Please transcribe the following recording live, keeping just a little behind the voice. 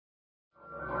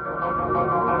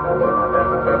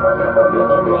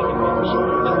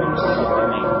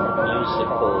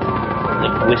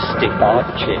twisted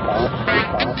arches,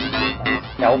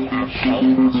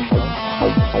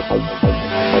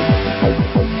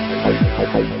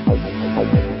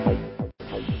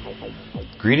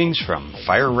 Greetings from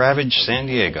fire-ravaged San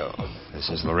Diego. This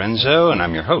is Lorenzo, and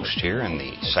I'm your host here in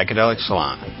the Psychedelic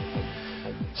Salon.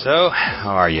 So,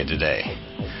 how are you today?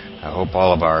 I hope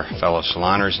all of our fellow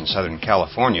saloners in Southern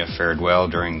California fared well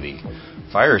during the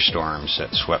firestorms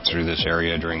that swept through this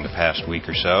area during the past week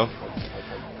or so.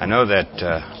 I know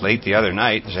that late the other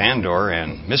night, Xandor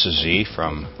and Mrs. Z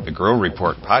from the Grow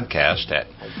Report podcast at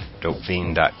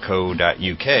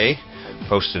dopefiend.co.uk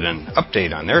posted an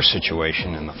update on their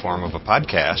situation in the form of a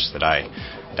podcast that I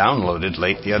downloaded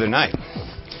late the other night.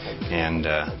 And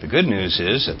the good news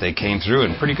is that they came through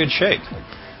in pretty good shape.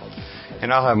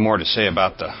 And I'll have more to say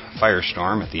about the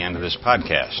firestorm at the end of this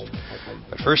podcast.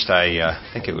 But first, I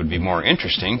think it would be more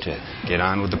interesting to get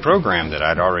on with the program that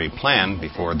I'd already planned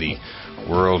before the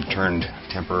world turned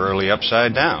temporarily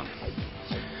upside down.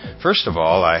 First of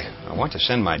all, I want to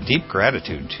send my deep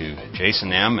gratitude to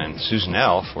Jason M. and Susan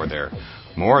L. for their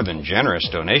more than generous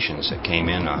donations that came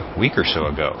in a week or so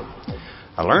ago.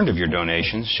 I learned of your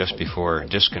donations just before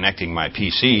disconnecting my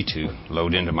PC to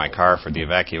load into my car for the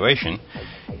evacuation,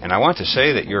 and I want to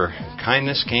say that your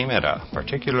kindness came at a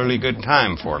particularly good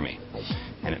time for me,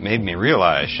 and it made me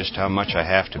realize just how much I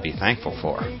have to be thankful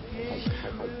for.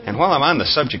 And while I'm on the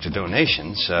subject of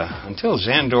donations, until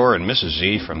Xandor and Mrs.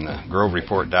 Z from the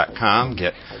GrowReport.com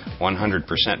get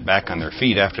 100% back on their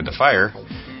feet after the fire,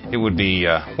 it would be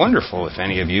wonderful if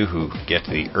any of you who get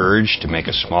the urge to make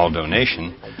a small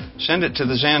donation, send it to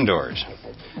the Xandors.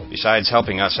 Besides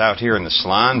helping us out here in the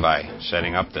salon by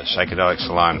setting up the Psychedelic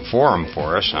Salon forum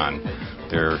for us on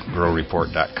their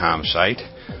GrowReport.com site,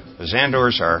 the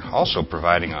Xandors are also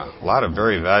providing a lot of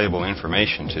very valuable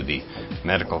information to the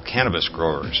medical cannabis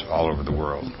growers all over the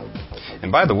world.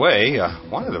 And by the way,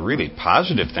 one of the really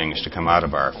positive things to come out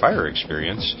of our fire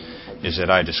experience is that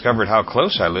I discovered how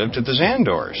close I live to the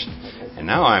Xandors. And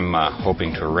now I'm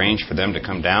hoping to arrange for them to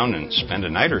come down and spend a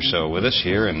night or so with us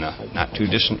here in the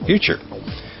not-too-distant future.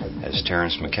 As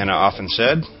Terence McKenna often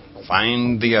said,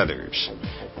 find the others.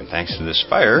 And thanks to this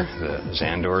fire, the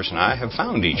Xandors and I have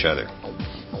found each other.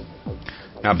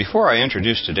 Now, before I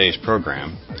introduce today's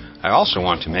program, I also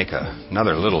want to make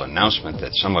another little announcement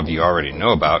that some of you already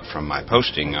know about from my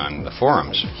posting on the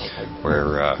forums,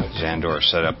 where Xandor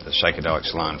set up the Psychedelic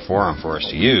Salon forum for us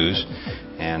to use,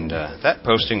 and that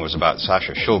posting was about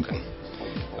Sasha Shulgin.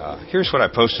 Here's what I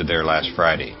posted there last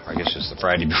Friday, or I guess it's the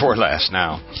Friday before last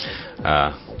now.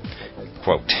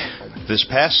 Quote, "This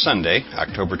past Sunday,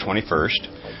 October 21st,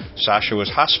 Sasha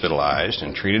was hospitalized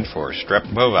and treated for strep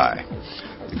bovii.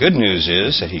 The good news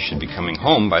is that he should be coming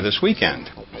home by this weekend.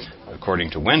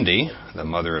 According to Wendy, the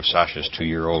mother of Sasha's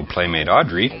 2-year-old playmate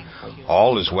Audrey,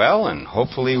 all is well and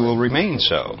hopefully will remain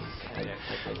so."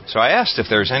 So I asked if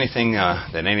there was anything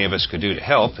that any of us could do to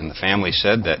help, and the family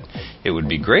said that it would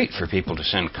be great for people to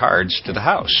send cards to the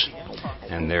house.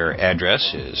 And their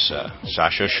address is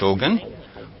Sasha Shulgin,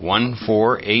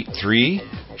 1483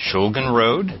 Shulgin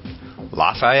Road,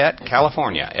 Lafayette,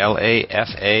 California,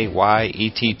 Lafayette,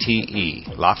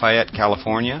 Lafayette,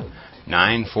 California,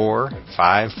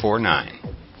 94549.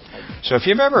 So if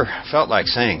you've ever felt like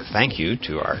saying thank you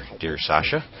to our dear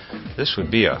Sasha, this would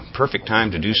be a perfect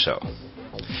time to do so.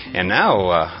 And now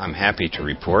I'm happy to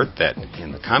report that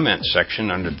in the comments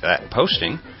section under that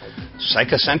posting,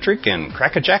 Psychocentric and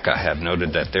Crackajacka have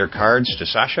noted that their cards to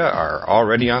Sasha are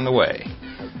already on the way.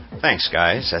 Thanks,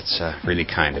 guys. That's really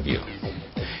kind of you.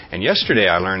 And yesterday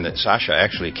I learned that Sasha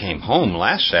actually came home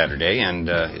last Saturday and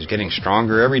is getting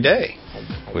stronger every day,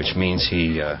 which means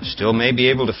he still may be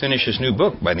able to finish his new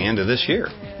book by the end of this year.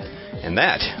 And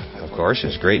that, of course,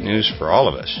 is great news for all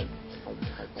of us.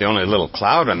 The only little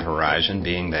cloud on the horizon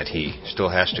being that he still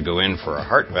has to go in for a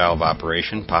heart valve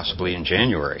operation, possibly in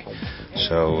January.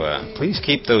 So please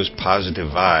keep those positive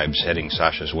vibes heading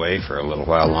Sasha's way for a little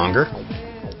while longer.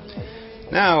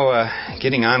 Now,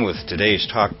 getting on with today's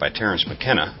talk by Terence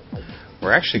McKenna,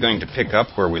 we're actually going to pick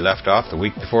up where we left off the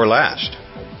week before last.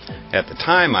 At the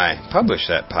time I published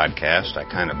that podcast, I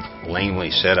kind of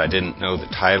lamely said I didn't know the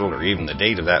title or even the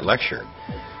date of that lecture.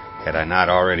 Had I not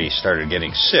already started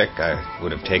getting sick, I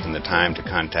would have taken the time to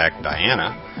contact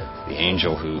Diana, the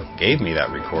angel who gave me that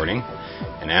recording,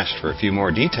 and asked for a few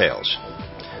more details.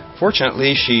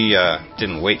 Fortunately, she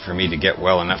didn't wait for me to get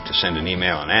well enough to send an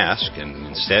email and ask, and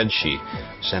instead she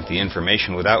sent the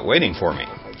information without waiting for me.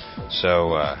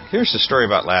 So here's the story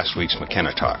about last week's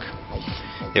McKenna talk.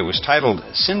 It was titled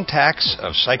Syntax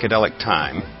of Psychedelic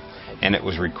Time, and it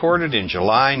was recorded in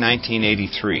July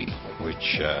 1983,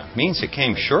 which means it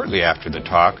came shortly after the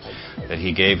talk that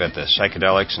he gave at the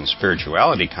Psychedelics and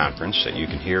Spirituality Conference that you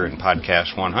can hear in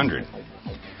Podcast 100.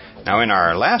 Now, in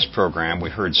our last program, we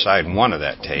heard side 1 of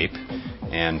that tape,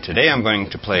 and today I'm going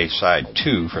to play side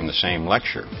 2 from the same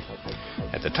lecture.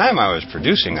 At the time I was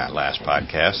producing that last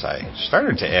podcast, I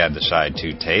started to add the side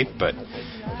 2 tape, but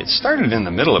it started in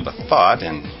the middle of a thought,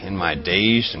 and in my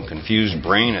dazed and confused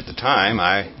brain at the time,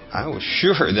 I was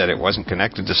sure that it wasn't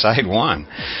connected to side 1.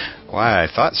 Why I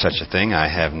thought such a thing, I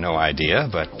have no idea,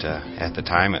 but at the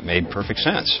time it made perfect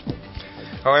sense.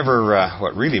 However,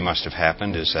 what really must have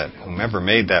happened is that whomever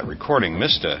made that recording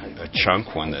missed a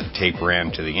chunk when the tape ran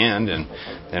to the end and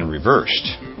then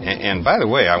reversed. And by the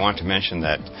way, I want to mention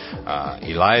that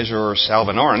Elizur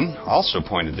Salvinorin also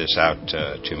pointed this out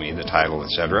to me, the title,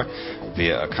 etc.,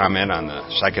 via a comment on the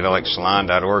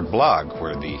psychedelicsalon.org blog,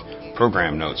 where the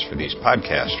program notes for these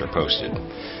podcasts are posted.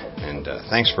 And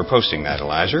thanks for posting that,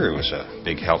 Elizur. It was a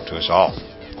big help to us all.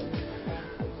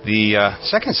 The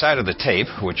second side of the tape,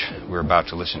 which we're about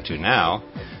to listen to now,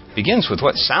 begins with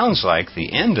what sounds like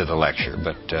the end of the lecture,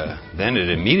 but then it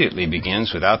immediately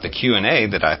begins without the Q&A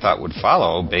that I thought would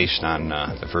follow based on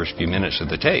the first few minutes of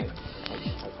the tape.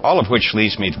 All of which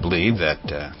leads me to believe that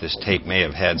this tape may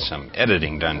have had some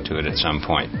editing done to it at some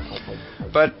point.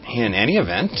 But in any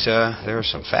event, there are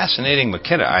some fascinating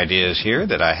McKenna ideas here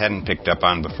that I hadn't picked up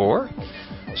on before.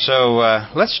 So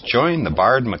let's join the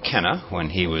Bard McKenna when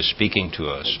he was speaking to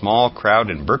a small crowd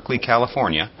in Berkeley,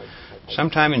 California,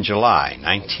 sometime in July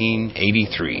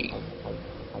 1983.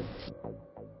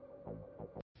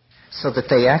 So that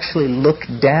they actually look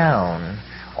down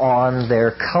on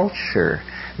their culture.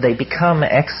 They become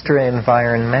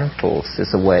extra-environmentals,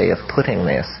 is a way of putting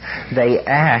this. They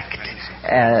act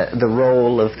the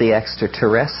role of the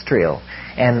extraterrestrial.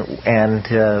 And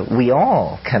we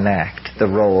all can act the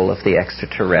role of the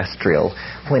extraterrestrial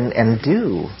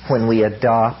when we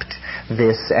adopt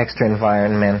this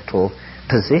extra-environmental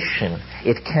position.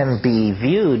 It can be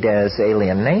viewed as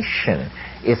alienation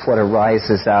if what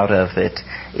arises out of it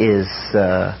is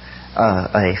a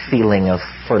feeling of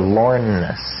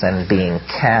forlornness and being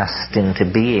cast into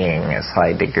being, as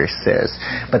Heidegger says.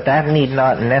 But that need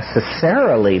not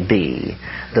necessarily be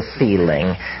the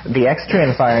feeling. The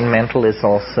extra-environmental is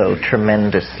also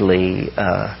tremendously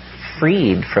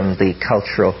freed from the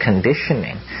cultural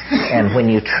conditioning. And when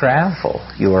you travel,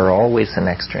 you are always an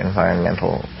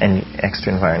extra-environmental, and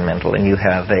you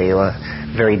have a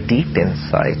very deep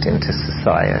insight into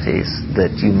societies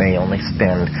that you may only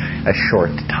spend a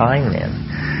short time in.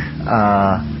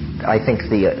 I think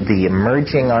the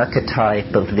emerging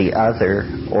archetype of the other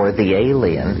or the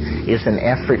alien is an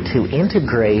effort to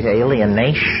integrate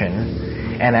alienation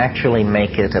and actually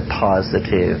make it a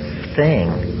positive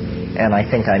thing. And I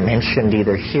think I mentioned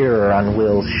either here or on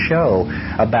Will's show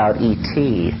about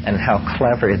E.T. and how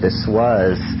clever this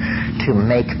was to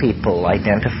make people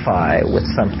identify with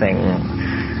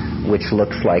something which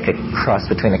looks like a cross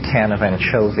between a can of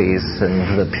anchovies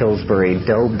and the Pillsbury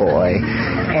Doughboy.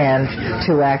 And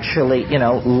to actually,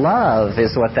 love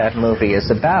is what that movie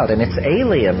is about, and it's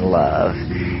alien love.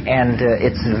 And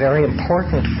it's a very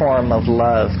important form of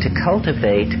love to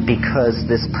cultivate, because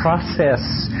this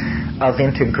process of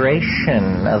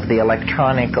integration of the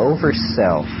electronic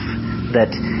overself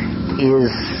that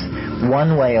is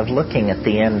one way of looking at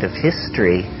the end of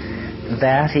history,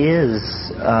 that is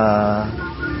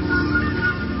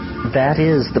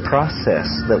the process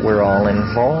that we're all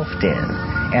involved in.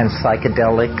 And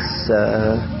psychedelics,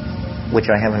 which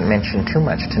I haven't mentioned too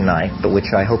much tonight, but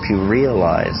which I hope you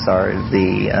realize are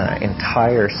the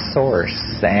entire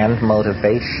source and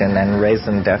motivation and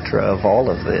raison d'etre of all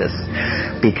of this.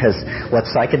 Because what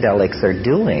psychedelics are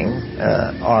doing,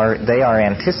 they are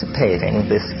anticipating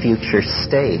this future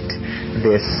state,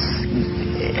 this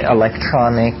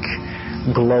electronic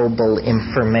global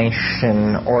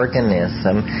information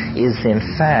organism is in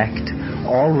fact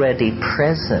already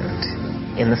present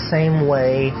in the same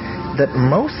way that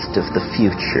most of the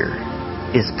future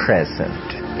is present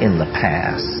in the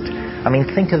past. I mean,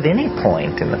 think of any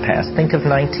point in the past. Think of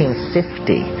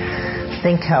 1950.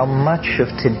 Think how much of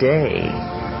today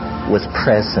was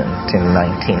present in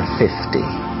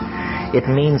 1950. It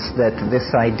means that this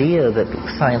idea that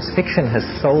science fiction has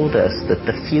sold us that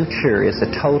the future is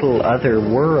a total other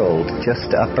world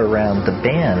just up around the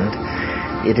bend,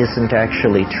 it isn't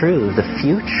actually true. The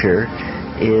future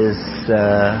is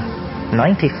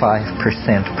 95%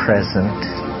 present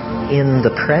in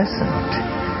the present.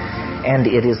 And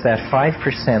it is that 5%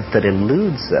 that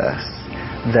eludes us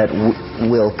that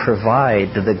will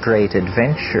provide the great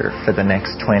adventure for the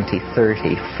next 20,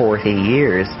 30, 40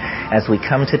 years as we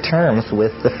come to terms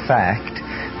with the fact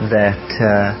that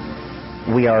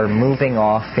we are moving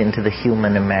off into the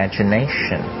human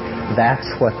imagination. That's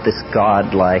what this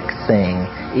God-like thing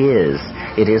is.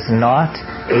 It is not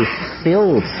a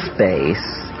filled space,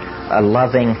 a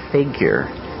loving figure,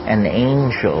 an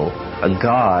angel, a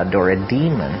god, or a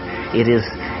demon. It is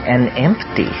an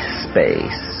empty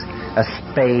space, a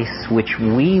space which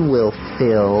we will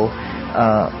fill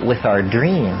with our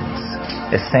dreams,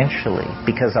 essentially,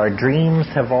 because our dreams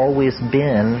have always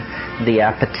been the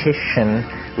appetition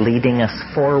leading us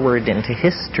forward into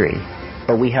history,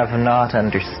 but we have not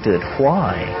understood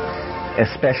why,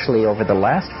 especially over the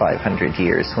last 500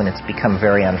 years when it's become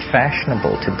very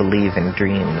unfashionable to believe in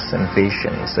dreams and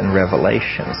visions and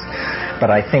revelations. But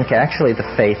I think actually the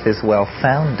faith is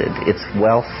well-founded. It's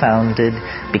well-founded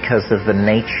because of the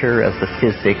nature of the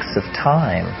physics of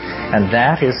time, and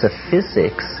that is a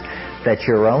physics that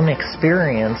your own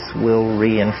experience will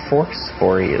reinforce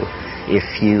for you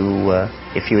if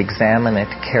you examine it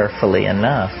carefully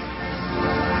enough.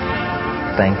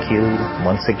 Thank you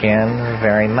once again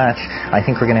very much. I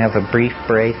think we're going to have a brief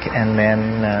break and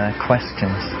then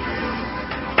questions.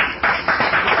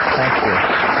 Thank you.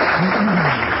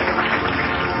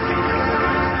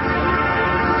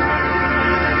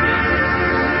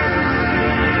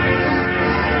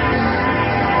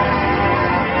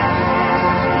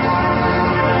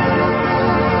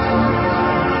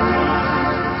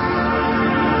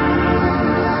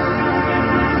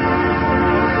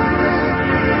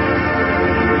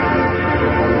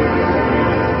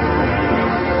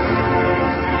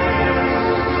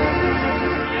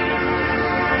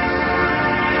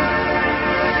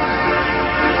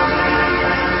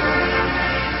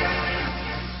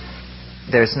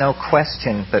 There's no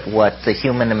question but what the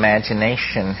human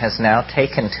imagination has now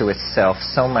taken to itself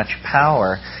so much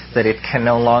power that it can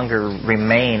no longer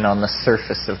remain on the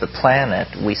surface of the planet.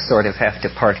 We sort of have to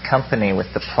part company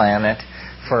with the planet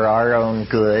for our own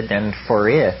good and for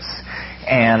its.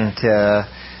 And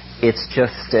it's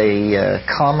just a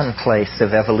commonplace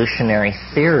of evolutionary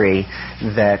theory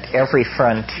that every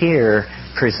frontier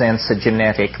presents a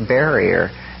genetic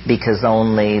barrier, because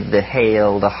only the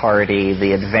hale, the hardy,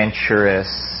 the adventurous,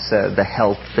 the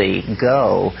healthy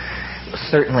go.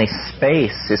 Certainly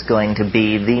space is going to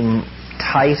be the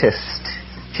tightest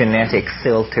genetic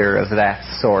filter of that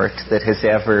sort that has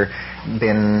ever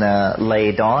been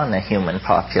laid on a human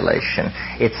population.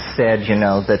 It's said,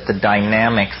 that the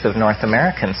dynamics of North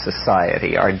American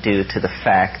society are due to the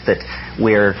fact that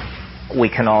we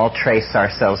can all trace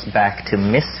ourselves back to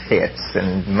misfits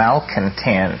and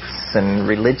malcontents and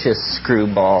religious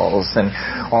screwballs and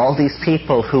all these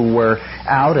people who were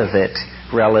out of it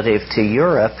relative to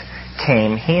Europe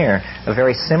came here. A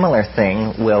very similar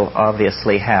thing will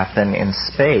obviously happen in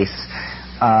space.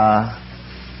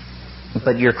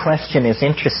 But your question is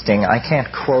interesting. I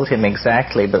can't quote him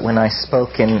exactly, but when I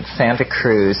spoke in Santa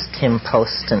Cruz, Tim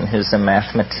Poston, who's a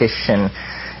mathematician,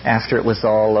 after it was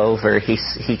all over,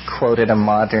 he quoted a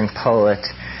modern poet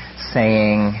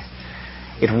saying,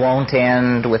 "It won't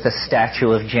end with a statue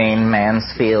of Jane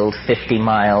Mansfield 50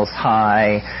 miles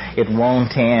high. It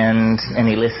won't end," and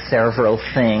he lists several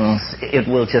things. "It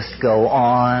will just go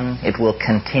on. It will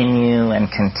continue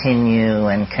and continue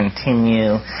and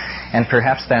continue." And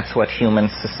perhaps that's what human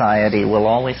society will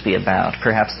always be about.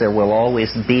 Perhaps there will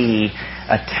always be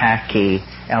a tacky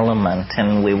element,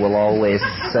 and we will always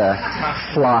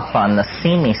flop on the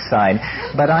seamy side.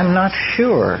 But I'm not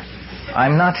sure.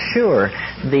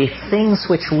 The things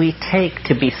which we take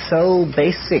to be so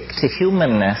basic to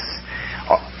humanness,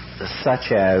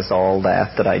 such as all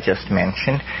that I just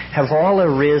mentioned, have all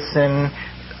arisen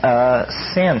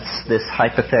since this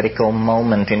hypothetical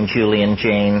moment in Julian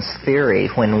Jaynes' theory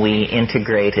when we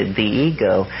integrated the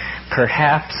ego.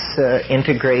 Perhaps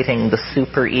integrating the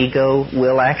superego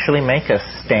will actually make us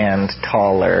stand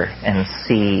taller and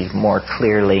see more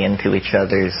clearly into each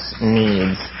other's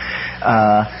needs.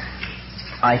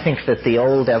 I think that the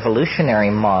old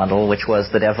evolutionary model, which was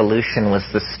that evolution was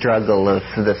the struggle of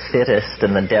the fittest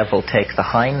and the devil take the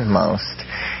hindmost,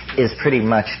 is pretty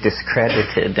much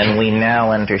discredited, and we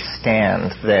now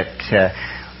understand that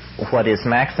what is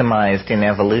maximized in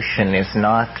evolution is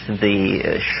not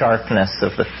the sharpness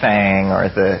of the fang or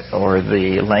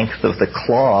the length of the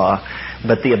claw,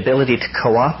 but the ability to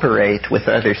cooperate with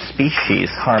other species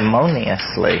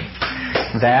harmoniously.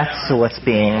 That's what's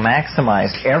being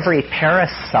maximized. Every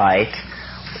parasite,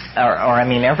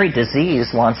 every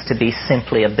disease wants to be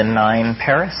simply a benign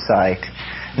parasite.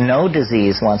 No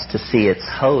disease wants to see its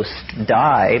host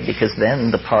die, because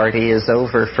then the party is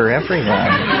over for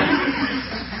everyone.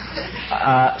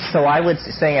 So I would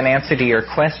say, in answer to your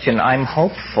question, I'm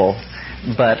hopeful,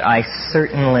 but I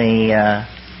certainly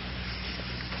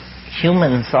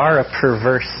humans are a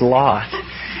perverse lot.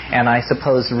 And I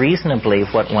suppose reasonably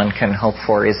what one can hope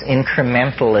for is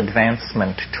incremental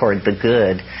advancement toward the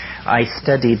good. I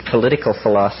studied political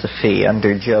philosophy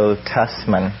under Joe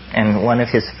Tussman, and one of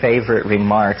his favorite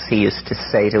remarks he used to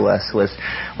say to us was,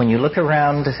 when you look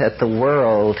around at the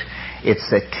world,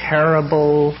 it's a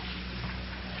terrible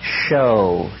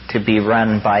show to be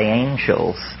run by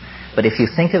angels. But if you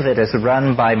think of it as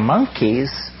run by monkeys,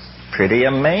 pretty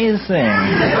amazing.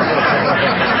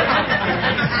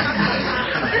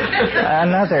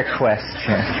 Another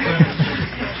question.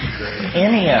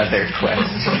 Any other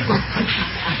question?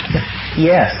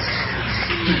 Yes.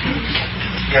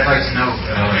 Yeah, I'd like to know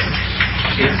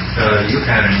if you've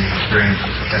had any experience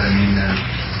with ketamine and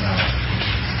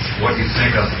what you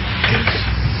think of its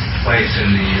place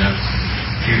in the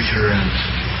future and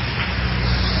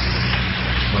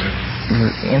whatever.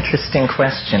 Interesting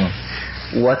question.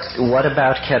 What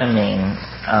about ketamine?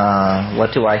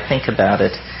 What do I think about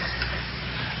it?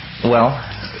 Well,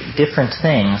 different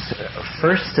things.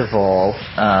 First of all,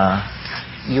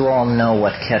 you all know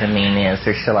what ketamine is,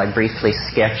 or shall I briefly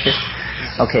sketch it?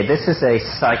 Okay, this is a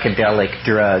psychedelic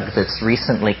drug that's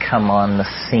recently come on the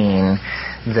scene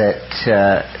that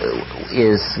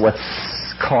is what's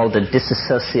called a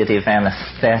dissociative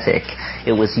anesthetic.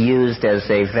 It was used as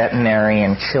a veterinary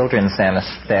and children's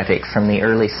anesthetic from the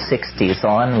early 60s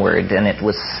onward, and it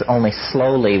was only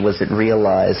slowly was it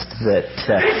realized that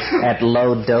at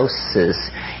low doses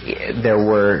there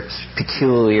were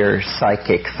peculiar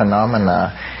psychic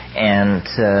phenomena, and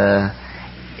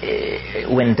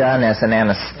when done as an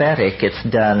anesthetic, it's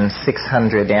done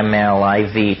 600 ml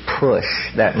IV push.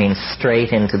 That means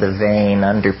straight into the vein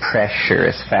under pressure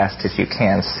as fast as you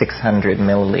can, 600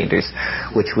 milliliters,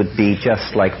 which would be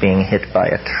just like being hit by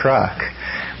a truck.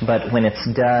 But when it's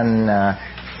done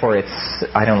for its,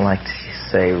 I don't like to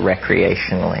say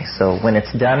recreationally, so when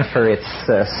it's done for its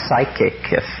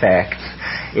psychic effects,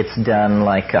 it's done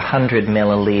like 100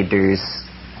 milliliters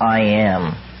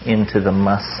IM into the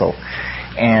muscle.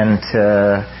 And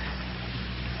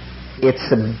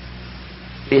it's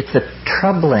a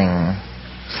troubling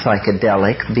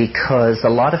psychedelic because a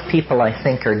lot of people, I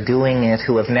think, are doing it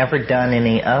who have never done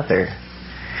any other.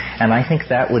 And I think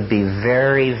that would be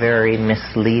very, very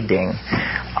misleading.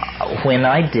 When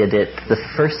I did it,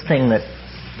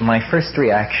 my first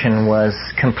reaction was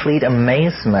complete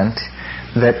amazement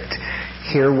that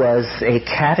here was a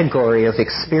category of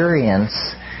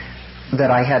experience that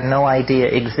I had no idea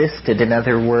existed. In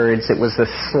other words, it was a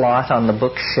slot on the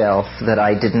bookshelf that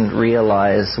I didn't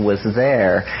realize was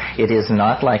there. It is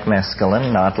not like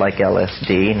mescaline, not like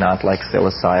LSD, not like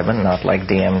psilocybin, not like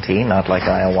DMT, not like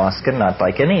ayahuasca, not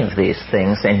like any of these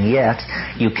things, and yet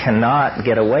you cannot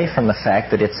get away from the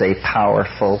fact that it's a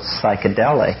powerful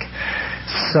psychedelic.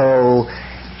 So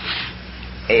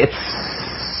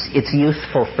it's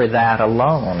useful for that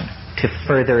alone, to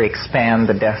further expand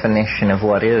the definition of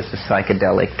what is a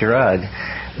psychedelic drug.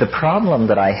 The problem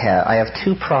that I have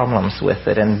two problems with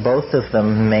it, and both of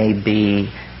them may be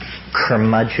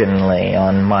curmudgeonly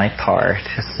on my part,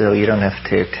 so you don't have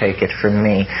to take it from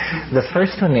me. The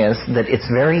first one is that it's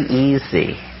very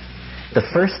easy. The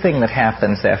first thing that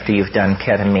happens after you've done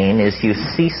ketamine is you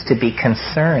cease to be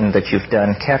concerned that you've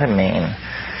done ketamine.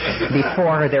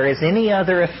 Before there is any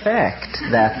other effect,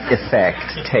 that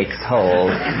effect takes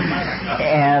hold.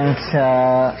 And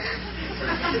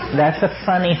that's a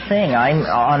funny thing. I'm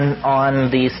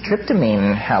on these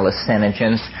tryptamine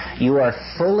hallucinogens, you are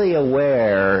fully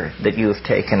aware that you've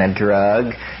taken a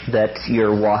drug, that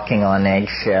you're walking on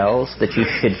eggshells, that you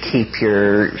should keep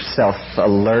yourself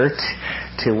alert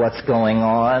to what's going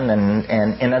on,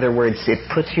 and in other words, it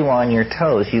puts you on your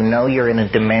toes. You know you're in a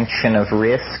dimension of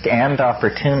risk and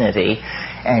opportunity,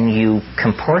 and you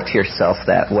comport yourself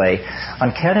that way. On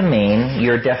ketamine,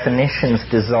 your definitions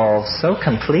dissolve so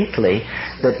completely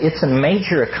that it's a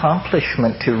major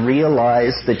accomplishment to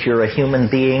realize that you're a human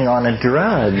being on a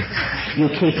drug. You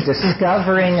keep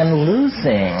discovering and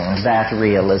losing that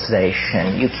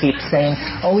realization. You keep saying,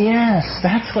 oh yes,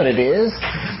 that's what it is.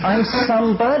 I'm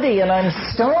somebody and I'm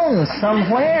stoned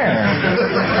somewhere.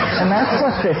 And that's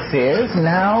what this is.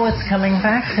 Now it's coming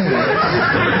back to me.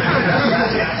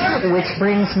 Which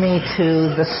brings me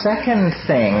to the second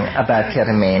thing about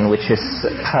ketamine, which is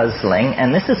puzzling.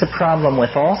 And this is a problem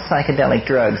with all psychedelic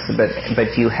drugs,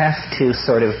 but you have to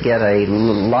sort of get a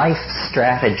life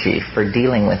strategy for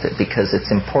dealing with it because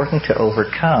it's important to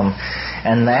overcome.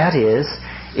 And that is,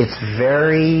 it's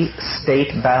very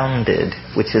state-bounded,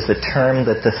 which is a term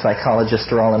that the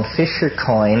psychologist Roland Fisher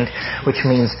coined, which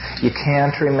means you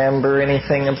can't remember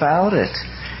anything about it.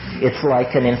 It's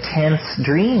like an intense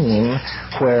dream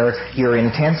where you're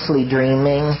intensely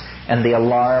dreaming and the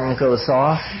alarm goes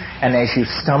off, and as you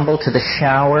stumble to the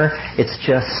shower, it's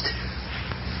just,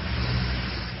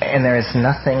 and there is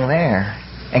nothing there.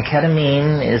 And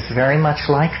ketamine is very much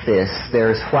like this.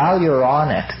 While you're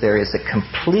on it, there is a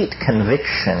complete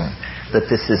conviction that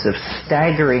this is of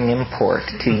staggering import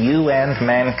to you and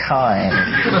mankind.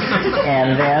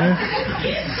 And then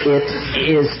it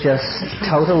is just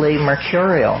totally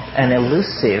mercurial and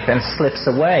elusive and slips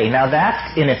away. Now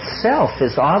that in itself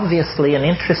is obviously an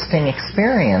interesting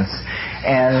experience.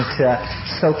 And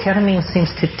so ketamine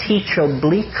seems to teach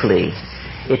obliquely.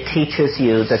 It teaches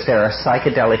you that there are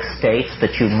psychedelic states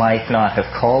that you might not have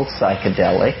called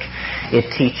psychedelic.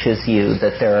 It teaches you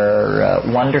that there are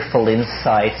wonderful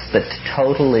insights that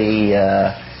totally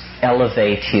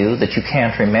elevate you, that you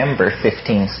can't remember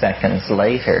 15 seconds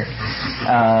later.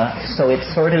 So it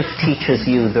sort of teaches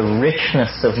you the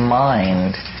richness of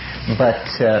mind, but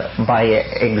by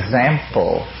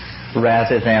example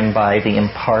rather than by the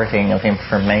imparting of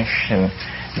information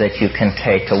that you can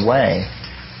take away.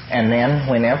 And then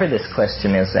whenever this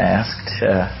question is asked,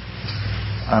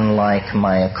 unlike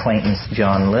my acquaintance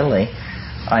John Lilly,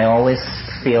 I always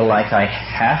feel like I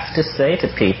have to say to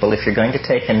people, if you're going to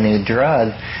take a new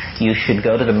drug, you should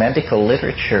go to the medical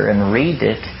literature and read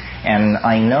it. And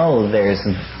I know there's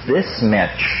this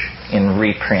much in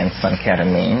reprints on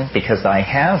ketamine because I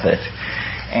have it.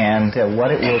 And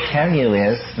what it will tell you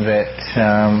is that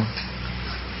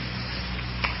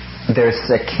there's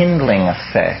a kindling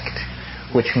effect,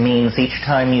 which means each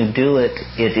time you do it,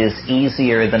 it is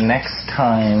easier the next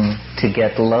time to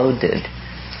get loaded.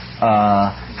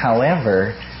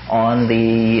 However, on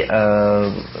the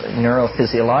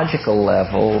neurophysiological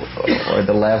level, or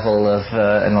the level of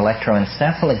an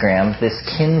electroencephalogram, this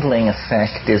kindling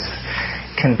effect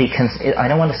can be. I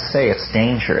don't want to say it's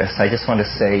dangerous. I just want to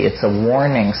say it's a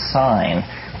warning sign,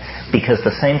 because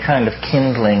the same kind of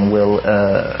kindling will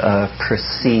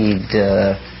precede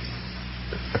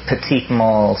petit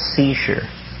mal seizure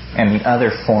and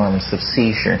other forms of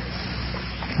seizure.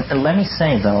 Let me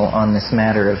say, though, on this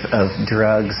matter of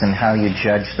drugs and how you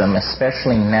judge them,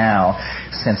 especially now,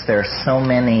 since there are so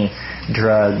many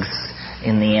drugs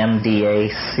in the MDA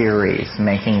series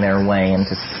making their way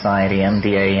into society,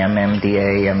 MDA,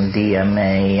 MMDA,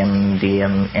 MDMA,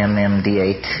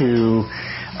 MMDA2,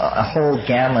 a whole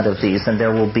gamut of these, and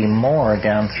there will be more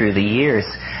down through the years.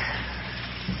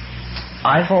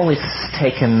 I've always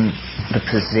taken the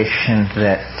position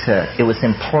that it was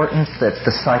important that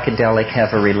the psychedelic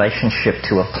have a relationship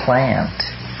to a plant.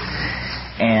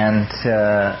 And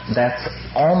that's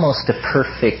almost a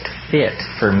perfect fit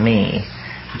for me,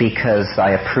 because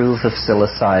I approve of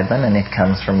psilocybin, and it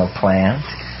comes from a plant,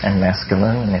 and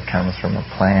mescaline, and it comes from a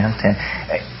plant. And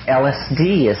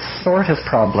LSD is sort of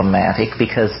problematic,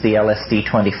 because the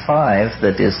LSD-25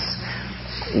 that is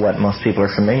what most people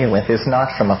are familiar with is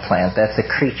not from a plant. That's a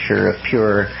creature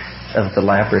of the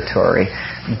laboratory.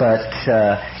 But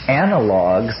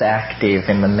analogs active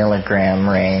in the milligram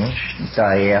range,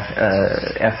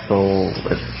 ethyl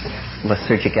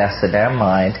lysergic acid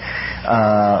amide,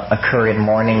 occur in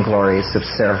morning glories of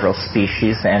several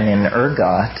species and in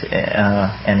ergot,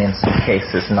 and in some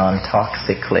cases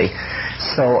non-toxically.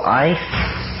 So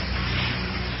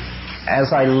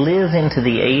as I live into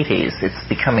the 80s, it's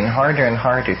becoming harder and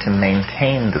harder to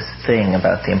maintain this thing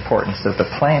about the importance of the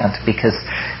plant, because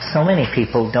so many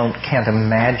people can't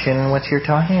imagine what you're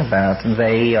talking about.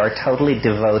 They are totally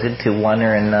devoted to one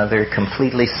or another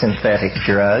completely synthetic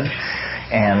drug,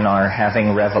 and are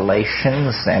having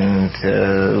revelations and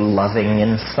loving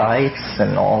insights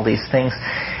and all these things.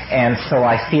 And so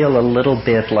I feel a little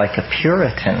bit like a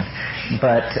Puritan.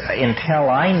 But until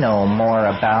I know more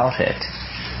about it,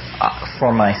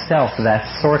 for myself,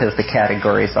 that's sort of the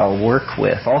categories I'll work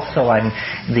with. Also,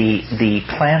 the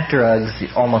plant drugs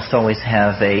almost always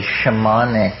have a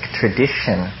shamanic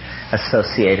tradition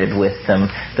associated with them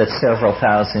that's several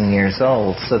thousand years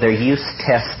old. So they're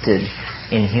use-tested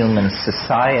in human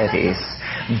societies,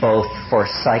 both for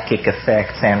psychic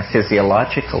effects and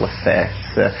physiological effects.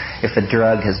 If a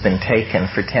drug has been taken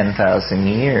for 10,000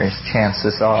 years,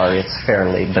 chances are it's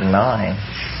fairly benign.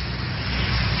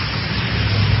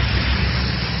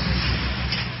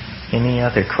 Any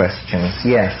other questions?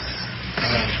 Yes.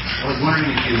 I was wondering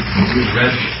if you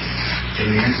read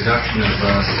in the introduction of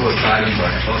Psilocybin by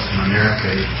Osman Merrick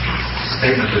a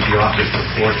statement that the authors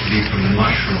purport to be from the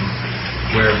mushroom,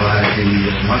 whereby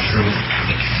the mushroom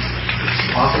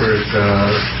offers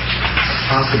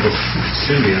possible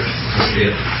symbiote with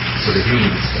it for the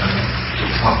humans,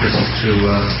 offers to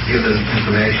give them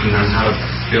information on how to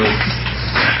build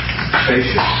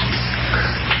spaceships,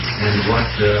 and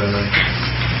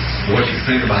what you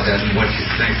think about that, and what you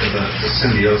think of the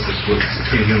symbiosis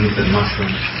between humans and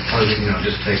mushrooms. Or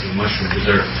just taking mushroom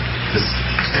dessert.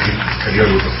 Have you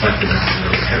ever reflected on it?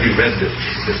 Have you read this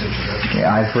introduction?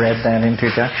 Yeah, I've read that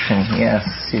introduction, yes.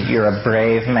 You're a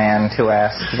brave man to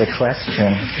ask the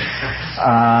question.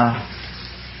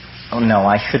 Oh, no,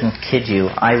 I shouldn't kid you.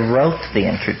 I wrote the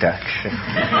introduction.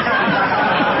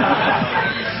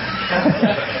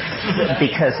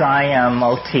 Because I am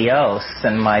Otios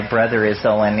and my brother is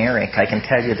Oeneric. I can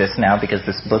tell you this now because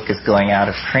this book is going out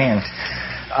of print.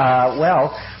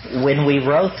 Well, when we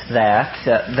wrote that,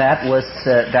 that was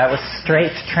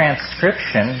straight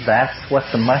transcription. That's what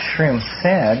the mushroom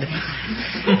said.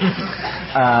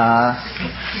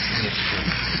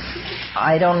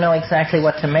 I don't know exactly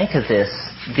what to make of this.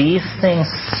 These things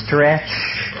stretch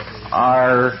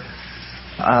our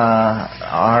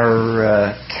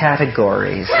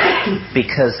categories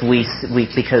because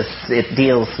because it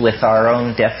deals with our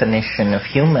own definition of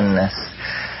humanness.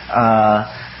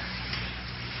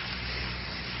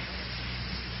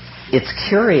 It's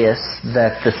curious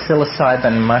that the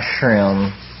psilocybin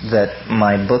mushroom that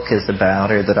my book is about,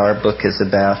 or that our book is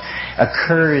about,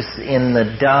 occurs in the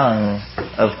dung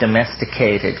of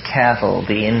domesticated cattle,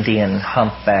 the Indian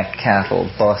humpback cattle,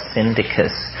 Bos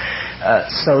indicus,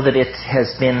 so that it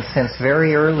has been since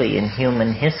very early in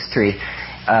human history,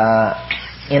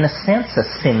 in a sense, a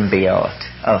symbiote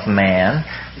of man,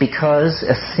 because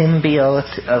a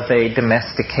symbiote of a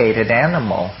domesticated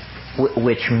animal,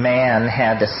 which man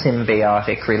had a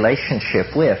symbiotic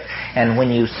relationship with. And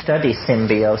when you study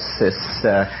symbiosis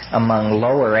among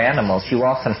lower animals, you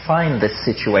often find this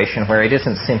situation where it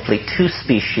isn't simply two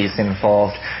species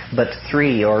involved, but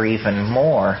three or even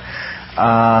more.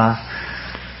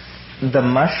 The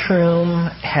mushroom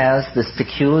has this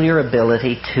peculiar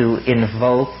ability to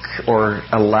invoke or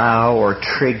allow or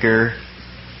trigger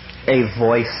a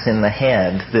voice in the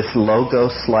head, this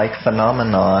logos-like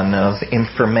phenomenon of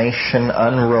information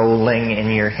unrolling in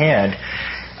your head.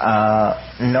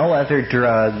 No other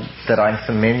drug that I'm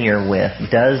familiar with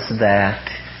does that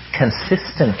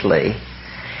consistently.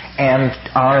 And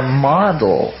our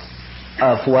model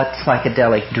of what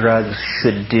psychedelic drugs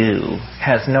should do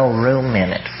has no room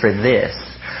in it for this.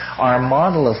 Our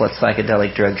model of what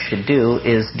psychedelic drugs should do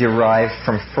is derived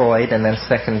from Freud and then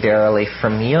secondarily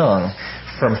from Jung.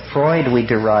 From Freud, we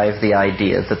derive the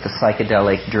idea that the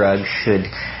psychedelic drug should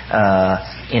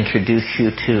introduce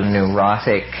you to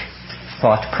neurotic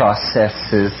thought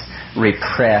processes,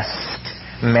 repressed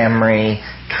memory,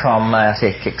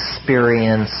 traumatic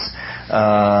experience,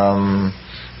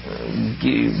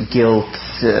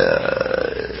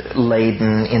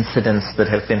 guilt-laden incidents that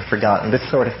have been forgotten, this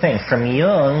sort of thing. From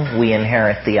Jung, we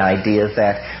inherit the idea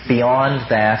that beyond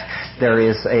that, there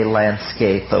is a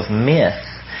landscape of myth,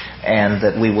 and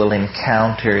that we will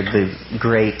encounter the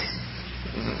great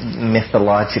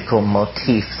mythological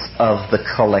motifs of the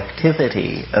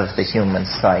collectivity of the human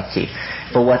psyche.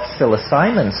 But what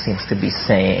psilocybin seems to be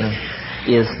saying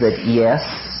is that yes,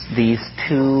 these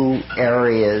two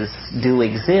areas do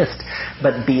exist,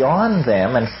 but beyond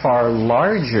them and far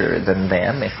larger than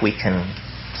them, if we can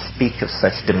speak of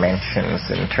such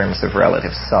dimensions in terms of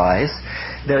relative size,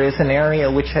 there is an area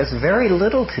which has very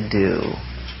little to do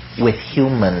with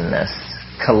humanness,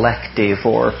 collective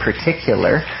or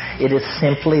particular. It is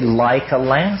simply like a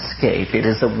landscape. It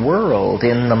is a world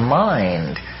in the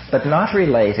mind, but not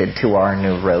related to our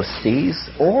neuroses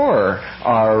or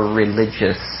our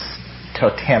religious,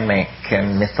 totemic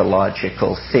and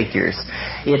mythological figures.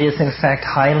 It is in fact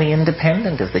highly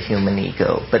independent of the human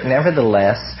ego, but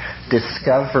nevertheless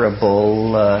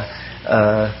discoverable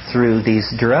through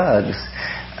these drugs.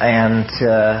 And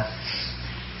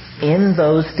in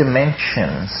those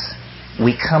dimensions,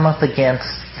 we come up against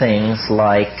things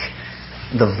like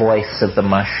the voice of the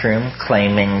mushroom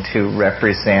claiming to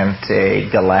represent a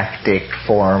galactic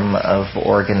form of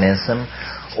organism,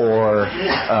 or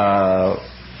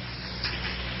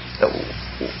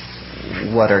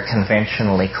what are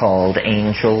conventionally called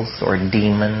angels or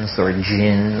demons or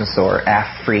jinns or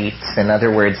afrits. In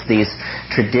other words, these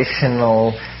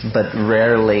traditional but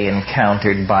rarely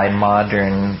encountered by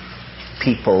modern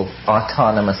people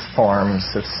autonomous forms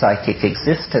of psychic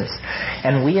existence.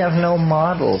 And we have no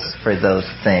models for those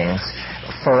things.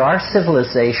 For our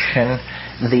civilization,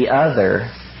 the other,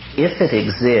 if it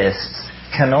exists,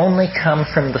 can only come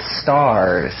from the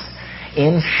stars,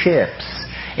 in ships,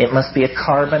 It must be a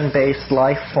carbon-based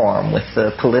life form with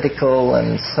political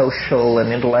and social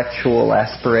and intellectual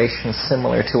aspirations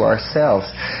similar to ourselves.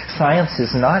 Science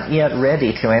is not yet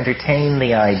ready to entertain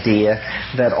the idea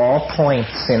that all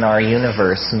points in our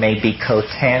universe may be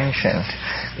cotangent,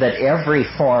 that every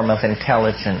form of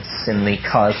intelligence in the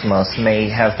cosmos may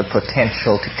have the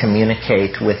potential to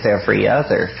communicate with every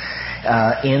other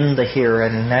in the here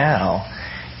and now.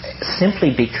 Simply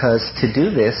because to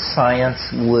do this, science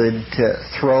would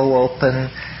throw open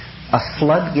a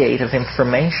floodgate of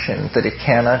information that it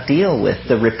cannot deal with.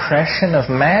 The repression of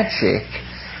magic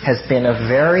has been a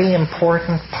very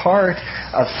important part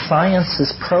of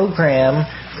science's program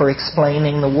for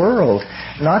explaining the world.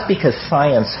 Not because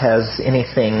science has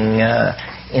anything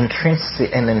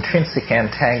an intrinsic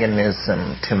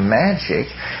antagonism to magic,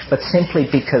 but simply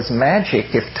because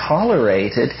magic, if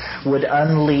tolerated, would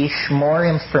unleash more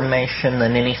information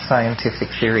than any scientific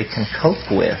theory can cope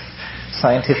with.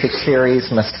 Scientific theories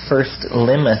must first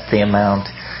limit the amount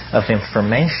of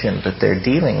information that they're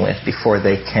dealing with before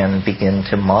they can begin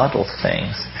to model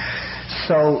things.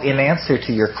 So, in answer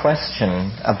to your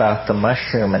question about the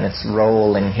mushroom and its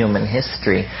role in human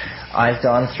history, I've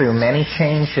gone through many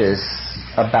changes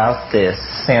about this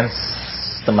since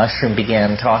the mushroom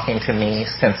began talking to me,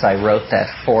 since I wrote that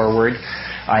foreword.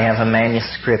 I have a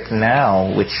manuscript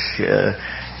now, which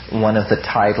one of the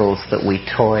titles that we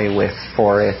toy with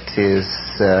for it is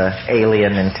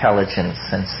Alien Intelligence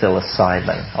and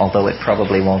Psilocybin, although it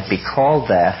probably won't be called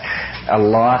that. A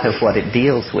lot of what it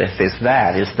deals with is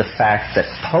the fact that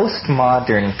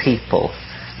postmodern people,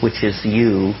 which is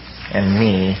you and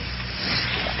me,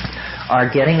 are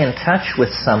getting in touch with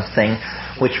something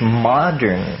which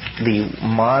the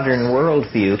modern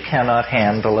worldview cannot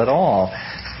handle at all.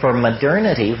 For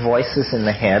modernity, voices in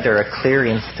the head are a clear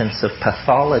instance of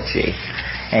pathology.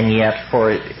 And yet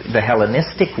for the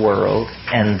Hellenistic world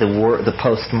and the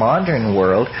postmodern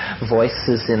world,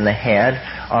 voices in the head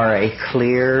are a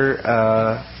clear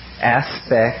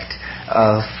aspect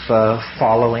of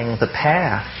following the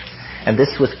path. And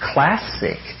this was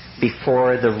classic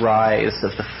before the rise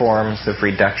of the forms of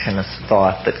reductionist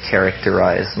thought that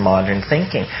characterize modern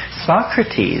thinking.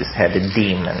 Socrates had a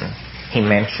demon. He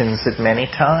mentions it many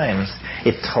times.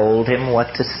 It told him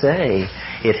what to say.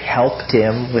 It helped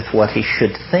him with what he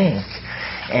should think.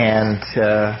 And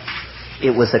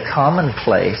it was a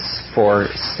commonplace for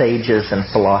sages and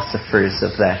philosophers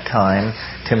of that time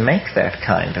to make that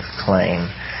kind of claim.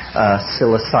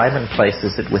 Psilocybin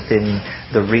places it within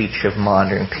the reach of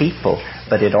modern people,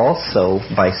 but it also,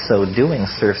 by so doing,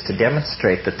 serves to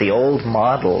demonstrate that the old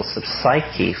models of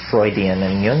psyche, Freudian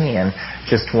and Jungian,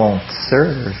 just won't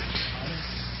serve.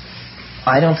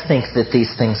 I don't think that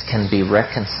these things can be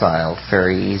reconciled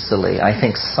very easily. I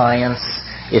think science,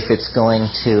 if it's going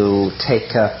to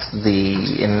take up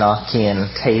the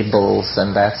Enochian tables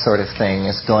and that sort of thing,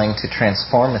 is going to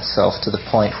transform itself to the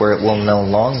point where it will no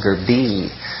longer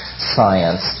be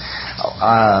science.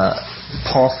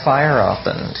 Paul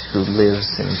Feyerabend, who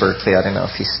lives in Berkeley, I don't know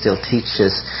if he still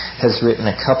teaches, has written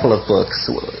a couple of books,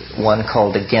 one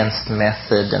called Against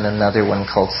Method and another one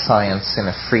called Science in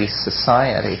a Free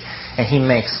Society. And he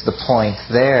makes the point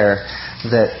there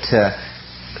that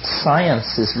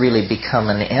science has really become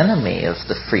an enemy of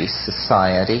the free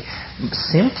society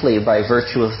simply by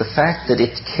virtue of the fact that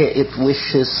it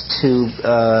wishes to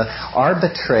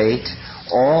arbitrate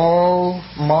all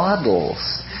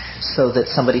models, so that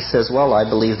somebody says, well, I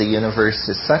believe the universe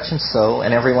is such and so,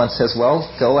 and everyone says, well,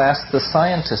 go ask the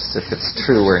scientists if it's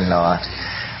true or not.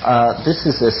 This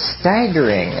is a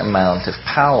staggering amount of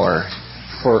power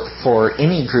for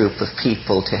any group of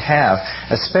people to have,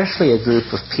 especially a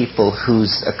group of people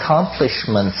whose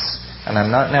accomplishments, and I'm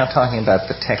not now talking about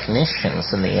the technicians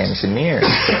and the engineers,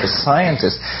 but the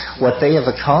scientists, what they have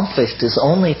accomplished is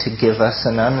only to give us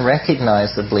an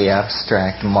unrecognizably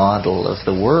abstract model of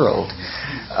the world.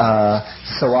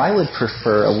 So I would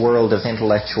prefer a world of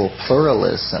intellectual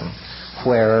pluralism,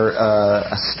 where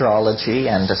astrology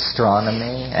and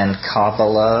astronomy and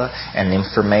Kabbalah and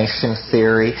information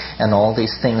theory and all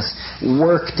these things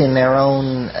worked in their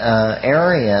own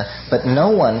area, but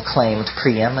no one claimed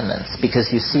preeminence,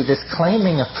 because you see, this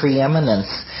claiming of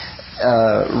preeminence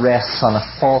rests on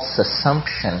a false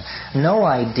assumption. No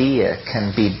idea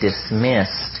can be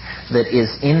dismissed that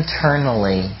is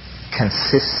internally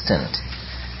consistent.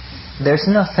 There's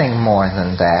nothing more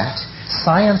than that.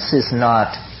 Science is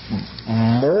not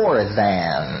more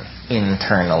than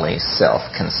internally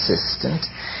self-consistent,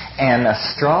 and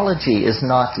astrology is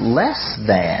not less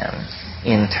than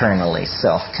internally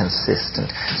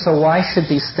self-consistent. So why should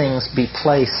these things be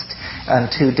placed on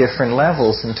two different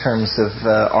levels in terms of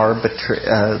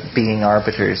being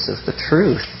arbiters of the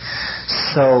truth?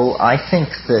 So I think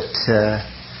that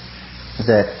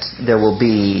there will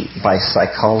be, by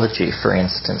psychology, for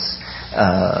instance,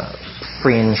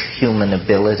 fringe human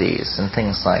abilities and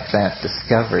things like that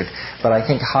discovered. But I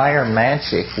think higher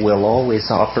magic will always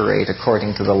operate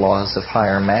according to the laws of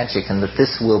higher magic, and that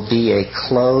this will be a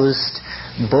closed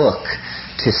book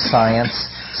to science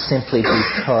simply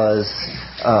because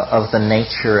of the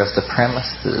nature of the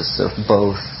premises of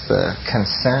both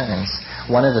concerns.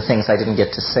 One of the things I didn't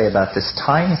get to say about this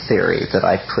time theory that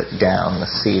I put down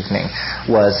this evening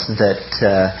was that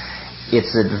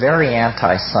it's a very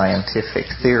anti-scientific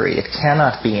theory. It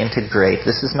cannot be integrated.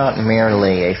 This is not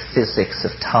merely a physics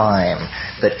of time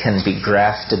that can be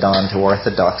grafted onto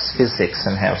orthodox physics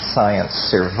and have science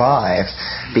survive,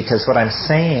 because what I'm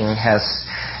saying has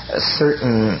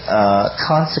certain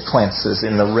consequences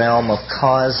in the realm of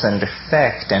cause and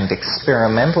effect and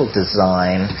experimental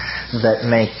design that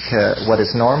make what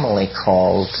is normally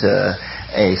called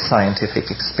a scientific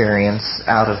experience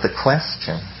out of the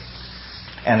question.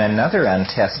 And another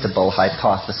untestable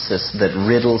hypothesis that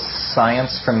riddles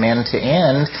science from end to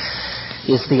end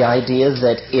is the idea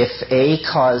that if A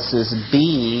causes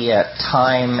B at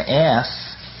time F,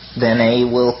 then A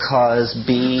will cause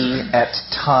B at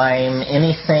time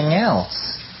anything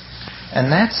else.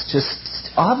 And that's just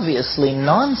obviously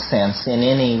nonsense in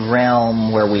any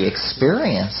realm where we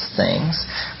experience things,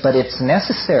 but it's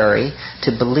necessary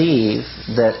to believe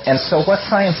that. And so what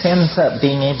science ends up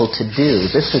being able to do,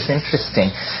 this is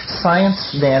interesting,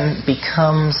 science then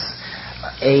becomes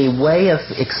a way of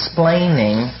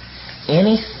explaining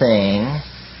anything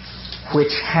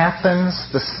which happens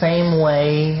the same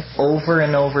way over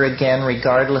and over again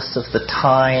regardless of the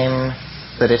time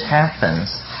that it happens.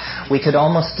 We could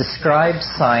almost describe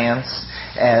science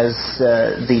as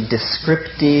the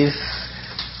descriptive,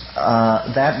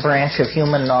 that branch of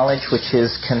human knowledge which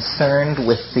is concerned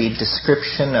with the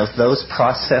description of those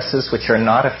processes which are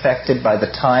not affected by the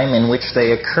time in which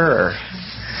they occur.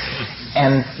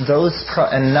 And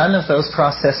none of those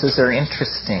processes are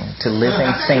interesting to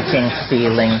living, thinking,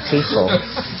 feeling people,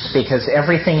 because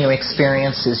everything you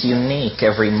experience is unique.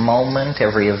 Every moment,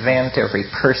 every event, every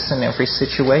person, every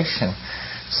situation.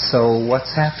 So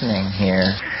what's happening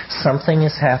here? Something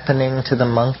is happening to the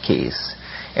monkeys,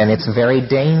 and it's very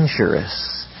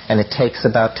dangerous, and it takes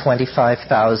about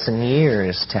 25,000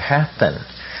 years to happen.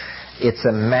 It's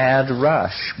a mad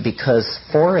rush, because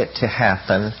for it to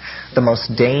happen, the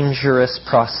most dangerous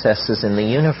processes in the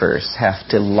universe have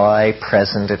to lie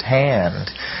present at hand.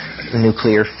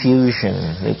 Nuclear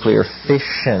fusion, nuclear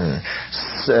fission,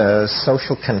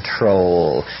 social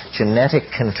control, genetic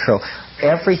control.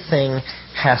 Everything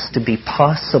has to be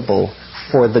possible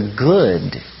for the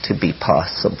good to be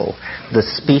possible. The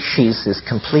species is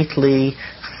completely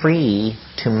free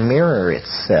to mirror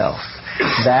itself.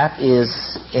 That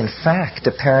is, in fact,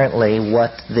 apparently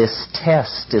what this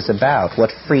test is about.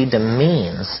 What freedom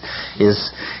means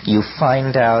is you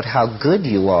find out how good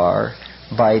you are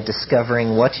by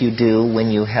discovering what you do when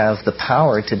you have the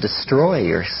power to destroy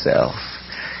yourself.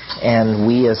 And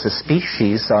we as a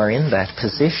species are in that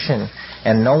position,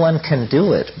 and no one can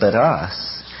do it but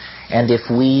us. And if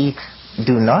we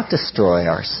do not destroy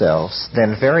ourselves,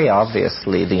 then very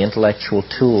obviously the intellectual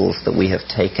tools that we have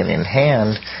taken in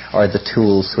hand are the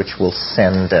tools which will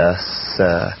send us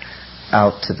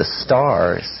out to the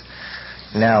stars.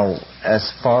 Now,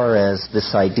 as far as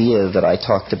this idea that I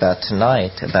talked about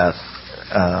tonight, about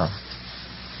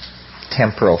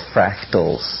temporal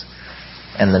fractals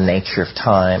and the nature of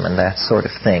time and that sort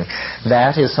of thing,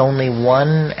 that is only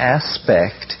one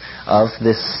aspect of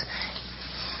this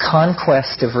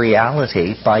conquest of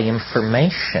reality by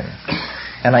information.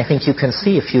 And I think you can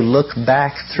see, if you look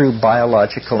back through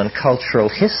biological and cultural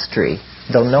history,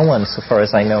 though no one, so far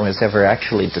as I know, has ever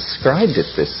actually described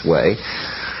it this way,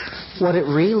 what it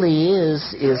really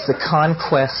is the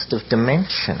conquest of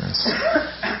dimensions.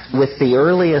 With the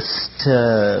earliest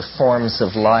forms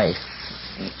of life,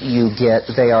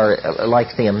 they are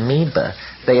like the amoeba.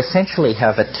 They essentially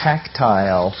have a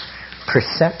tactile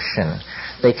perception.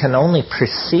 They can only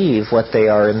perceive what they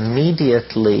are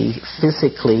immediately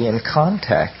physically in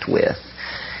contact with.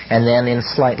 And then in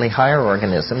slightly higher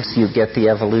organisms, you get the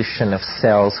evolution of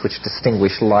cells which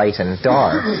distinguish light and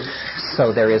dark.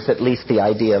 So there is at least the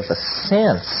idea of a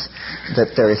sense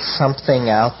that there is something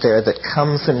out there that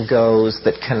comes and goes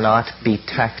that cannot be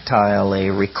tactilely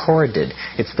recorded.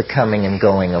 It's the coming and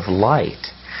going of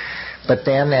light. But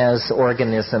then as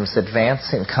organisms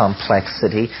advance in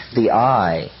complexity, the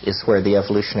eye is where the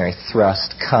evolutionary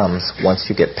thrust comes once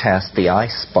you get past the eye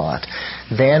spot.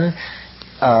 Then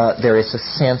there is a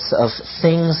sense of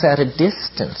things at a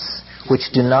distance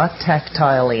which do not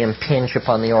tactilely impinge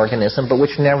upon the organism, but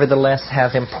which nevertheless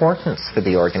have importance for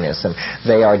the organism.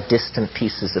 They are distant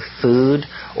pieces of food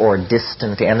or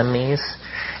distant enemies,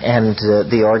 and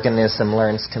the organism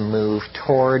learns to move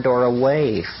toward or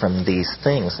away from these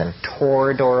things, and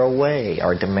toward or away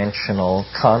are dimensional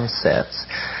concepts.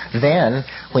 Then,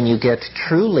 when you get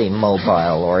truly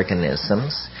mobile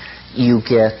organisms, you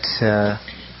get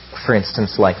for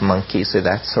instance, like monkeys or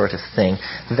that sort of thing,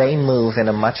 they move in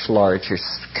a much larger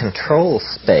control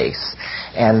space,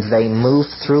 and they move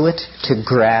through it to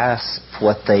grasp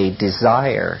what they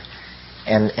desire.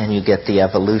 And you get the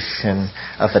evolution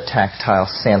of a tactile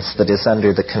sense that is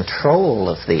under the control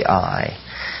of the eye.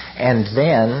 And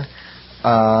then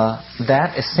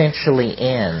that essentially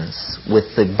ends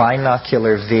with the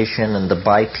binocular vision and the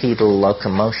bipedal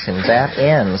locomotion. That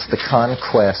ends the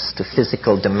conquest of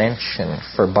physical dimension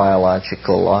for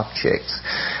biological objects.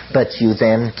 But you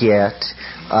then get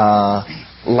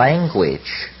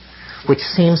language, which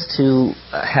seems to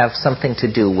have something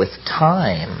to do with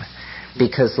time,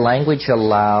 because language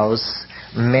allows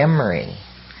memory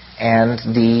and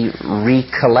the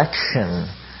recollection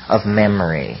of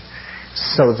memory,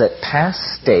 so that past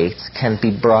states can be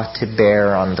brought to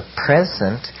bear on the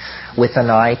present with an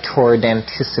eye toward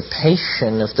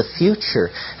anticipation of the future.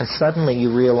 And suddenly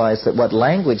you realize that what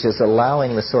language is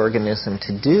allowing this organism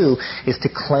to do is to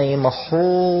claim a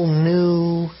whole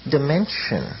new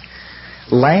dimension.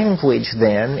 Language,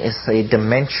 then, is a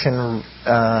dimension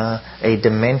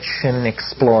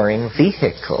exploring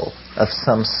vehicle of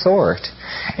some sort.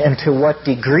 And to what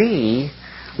degree,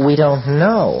 we don't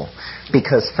know.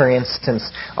 Because, for instance,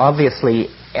 obviously,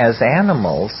 as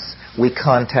animals, we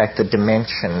contact the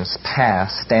dimensions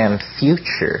past and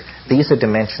future. These are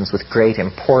dimensions with great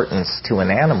importance to an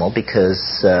animal,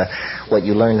 because what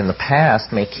you learned in the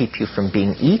past may keep you from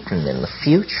being eaten in the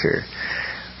future.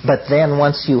 But then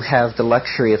once you have the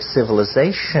luxury of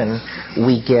civilization,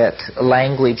 we get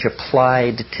language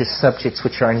applied to subjects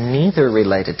which are neither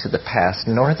related to the past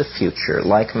nor the future,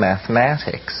 like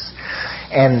mathematics.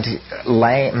 And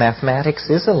mathematics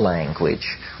is a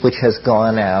language which has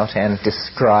gone out and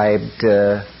described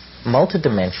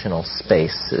multidimensional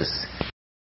spaces.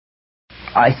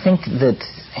 I think that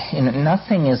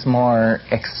nothing is more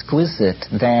exquisite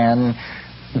than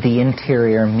the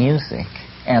interior music.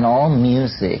 And all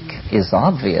music is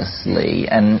obviously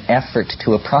an effort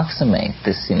to approximate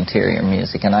this interior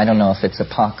music. And I don't know if it's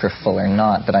apocryphal or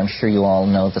not, but I'm sure you all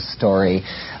know the story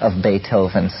of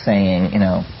Beethoven saying,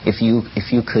 if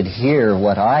you could hear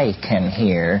what I can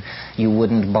hear, you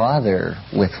wouldn't bother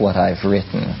with what I've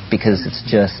written, because it's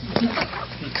just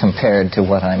compared to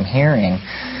what I'm hearing.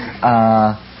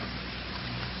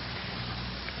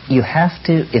 You have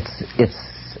to, it's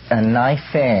a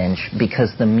knife edge,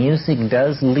 because the music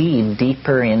does lead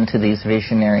deeper into these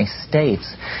visionary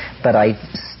states. But I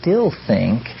still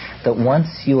think that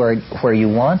once you are where you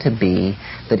want to be,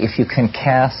 that if you can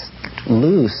cast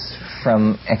loose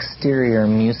from exterior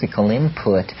musical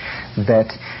input,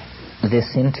 that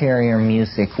this interior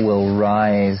music will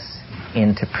rise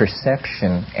into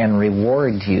perception and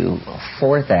reward you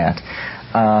for that.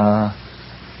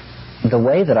 The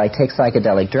way that I take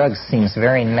psychedelic drugs seems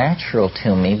very natural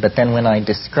to me, but then when I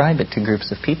describe it to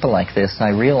groups of people like this, I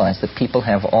realize that people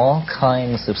have all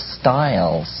kinds of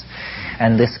styles,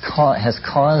 and this has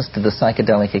caused the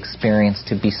psychedelic experience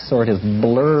to be sort of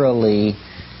blurrily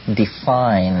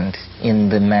defined in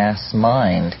the mass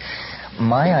mind.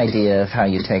 My idea of how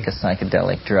you take a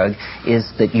psychedelic drug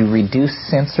is that you reduce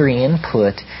sensory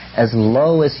input as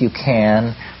low as you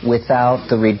can without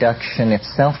the reduction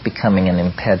itself becoming an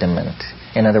impediment.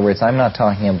 In other words, I'm not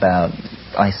talking about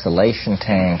isolation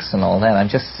tanks and all that. I'm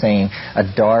just saying a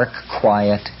dark,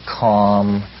 quiet,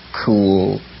 calm,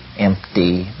 cool,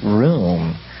 empty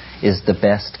room is the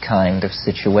best kind of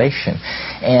situation.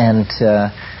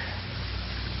 And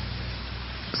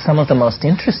some of the most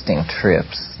interesting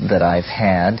trips that I've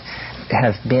had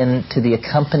have been to the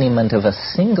accompaniment of a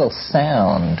single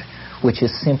sound, which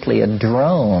is simply a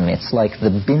drone. It's like the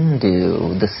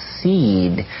bindu, the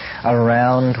seed,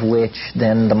 around which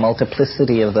then the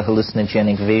multiplicity of the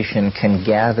hallucinogenic vision can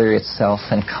gather itself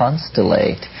and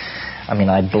constellate. I mean,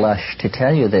 I blush to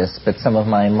tell you this, but some of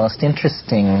my most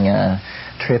interesting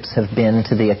trips have been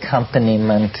to the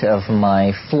accompaniment of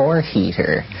my floor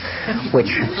heater, which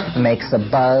makes a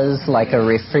buzz like a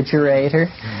refrigerator,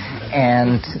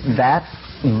 and that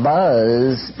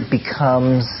buzz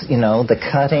becomes, the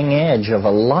cutting edge of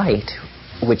a light,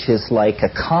 which is like a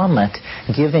comet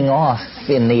giving off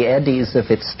in the eddies of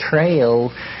its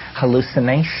trail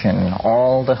hallucination,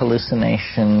 all the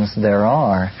hallucinations there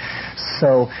are.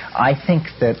 So I think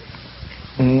that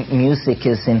music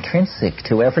is intrinsic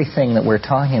to everything that we're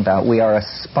talking about. We are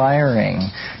aspiring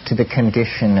to the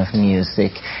condition of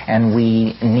music, and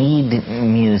we need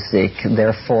music,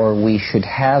 therefore we should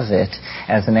have it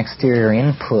as an exterior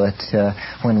input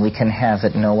when we can have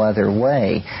it no other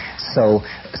way. So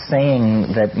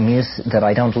saying that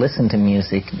I don't listen to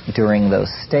music during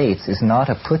those states is not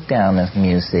a put down of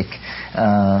music.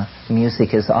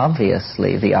 Music is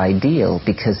obviously the ideal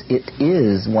because it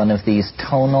is one of these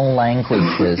tonal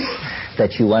languages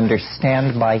that you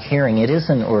understand by hearing. It is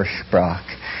an Ursprach.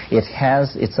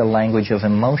 It's a language of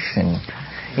emotion.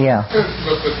 Yeah.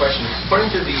 Real quick question.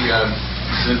 According to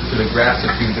the graphs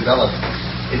that you've developed,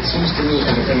 it seems to me,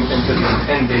 and to the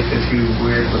pen date that you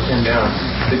were able to pin down,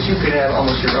 that you could have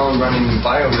almost your own running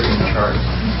biorhythm chart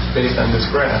based on this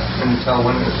graph and tell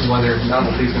whether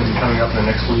novelty is going to be coming up in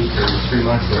the next week or 3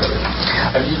 months or whatever.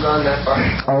 Have you gone that far?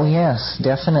 Oh, yes,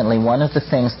 definitely. One of the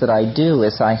things that I do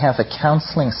is I have a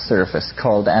counseling service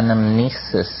called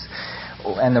Anamnesis.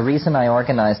 And the reason I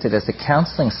organized it as a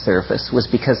counseling service was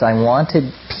because I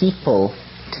wanted people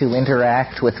to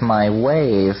interact with my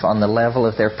wave on the level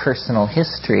of their personal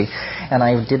history, and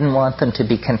I didn't want them to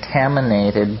be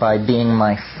contaminated by being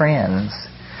my friends.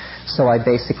 So I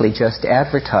basically just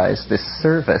advertised this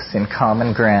service in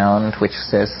Common Ground, which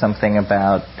says something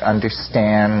about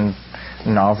understand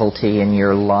novelty in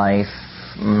your life,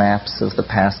 maps of the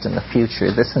past and the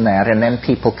future, this and that, and then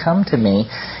people come to me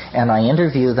and I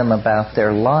interview them about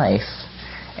their life,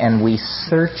 and we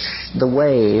search the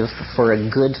wave for a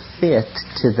good fit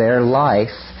to their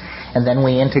life, and then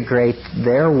we integrate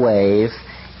their wave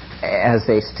as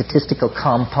a statistical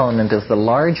component of the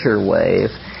larger wave,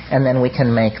 and then we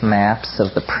can make maps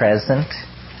of the present,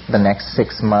 the next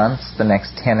 6 months, the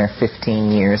next 10 or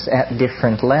 15 years at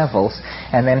different levels,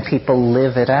 and then people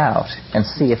live it out and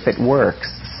see if it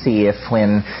works. See if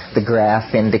when the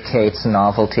graph indicates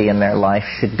novelty in their life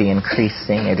should be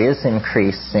increasing, it is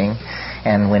increasing,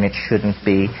 and when it shouldn't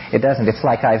be, it doesn't. It's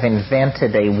like I've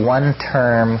invented a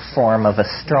one-term form of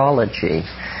astrology.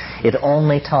 It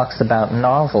only talks about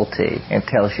novelty. It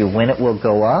tells you when it will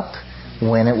go up,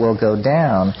 when it will go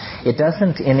down. It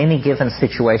doesn't, in any given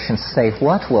situation, say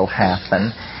what will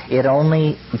happen. It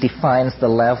only defines the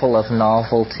level of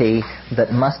novelty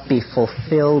that must be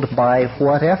fulfilled by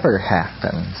whatever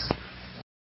happens.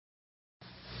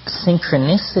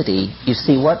 Synchronicity, you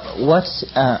see,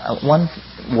 one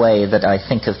way that I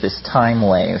think of this time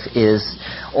wave is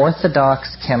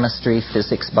orthodox chemistry,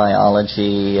 physics,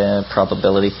 biology,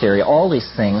 probability theory, all these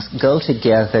things go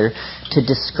together to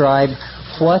describe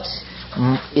what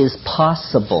is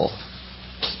possible.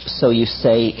 So you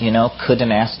say, could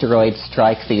an asteroid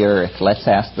strike the Earth? Let's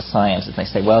ask the scientists. And they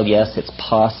say, well, yes, it's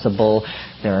possible.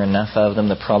 There are enough of them.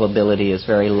 The probability is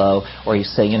very low. Or you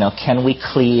say, can we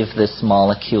cleave this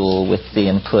molecule with the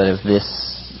input of this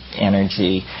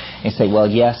energy? And you say, well,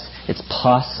 yes, it's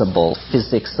possible.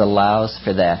 Physics allows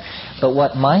for that. But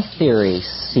what my theory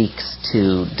seeks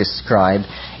to describe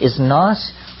is not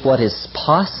what is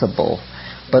possible,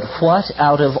 but what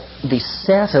out of the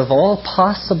set of all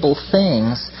possible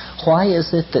things, why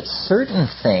is it that certain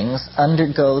things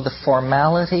undergo the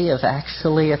formality of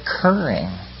actually occurring?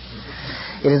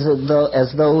 It is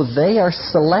as though they are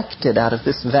selected out of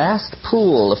this vast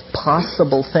pool of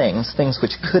possible things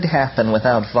which could happen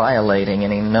without violating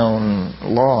any known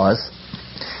laws.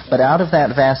 But out of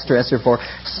that vast reservoir,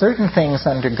 certain things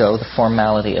undergo the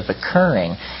formality of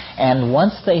occurring. And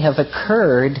once they have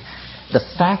occurred, the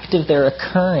fact of their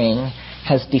occurring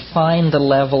has defined the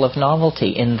level of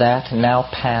novelty in that now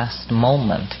past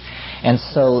moment. And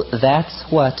so that's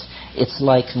what it's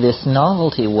like. This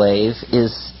novelty wave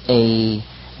is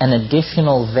an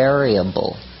additional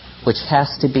variable which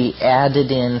has to be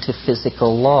added into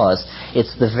physical laws.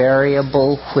 It's the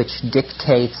variable which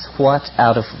dictates what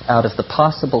out of the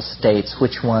possible states,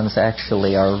 which ones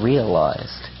actually are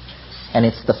realized. And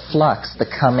it's the flux, the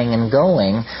coming and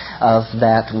going of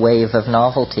that wave of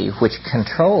novelty which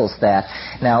controls that.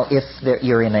 Now, if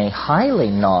you're in a highly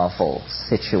novel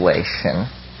situation,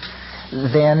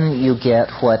 then you get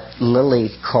what Lilly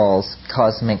calls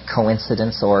cosmic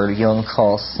coincidence, or Jung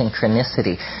calls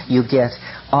synchronicity. You get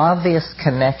obvious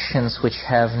connections which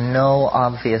have no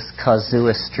obvious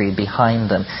casuistry behind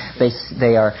them.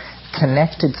 They are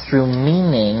connected through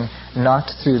meaning,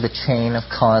 not through the chain of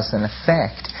cause and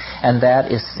effect. And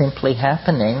that is simply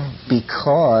happening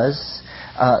because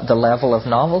the level of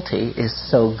novelty is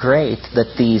so great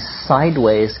that these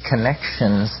sideways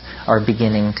connections are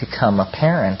beginning to come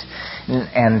apparent.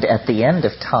 And at the end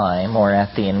of time, or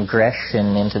at the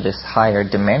ingression into this higher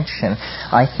dimension,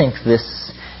 I think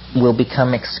this will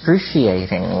become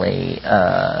excruciatingly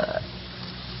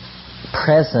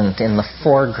present in the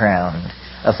foreground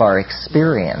of our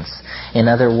experience. In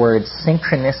other words,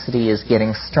 synchronicity is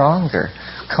getting stronger.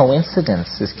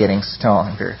 Coincidence is getting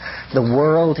stronger. The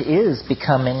world is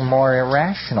becoming more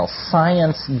irrational.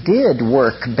 Science did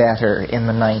work better in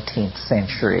the 19th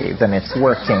century than it's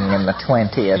working in the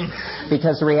 20th,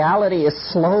 because reality is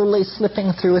slowly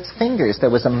slipping through its fingers. There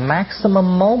was a maximum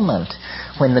moment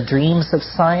when the dreams of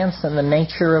science and the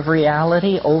nature of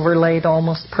reality overlaid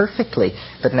almost perfectly,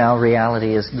 but now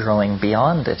reality is growing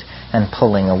beyond it and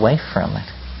pulling away from it.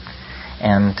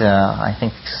 And I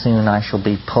think soon I shall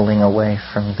be pulling away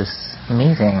from this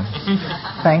meeting.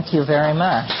 Thank you very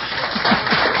much.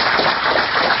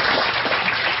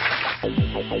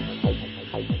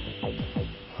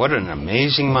 What an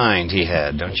amazing mind he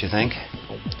had, don't you think?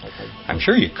 I'm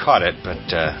sure you caught it,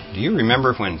 but do you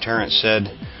remember when Terence said,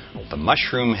 the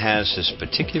mushroom has this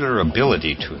particular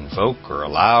ability to invoke or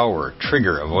allow or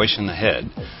trigger a voice in the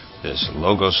head, this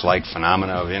logos-like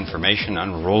phenomena of information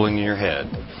unrolling in your head.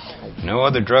 No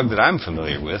other drug that I'm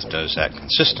familiar with does that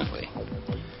consistently.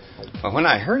 But when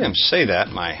I heard him say that,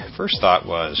 my first thought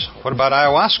was, what about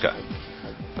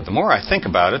ayahuasca? But the more I think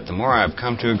about it, the more I've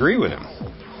come to agree with him.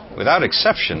 Without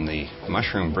exception, the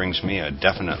mushroom brings me a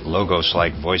definite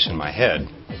logos-like voice in my head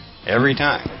every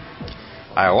time.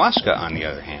 Ayahuasca, on the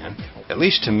other hand, at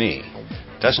least to me,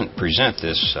 doesn't present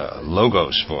this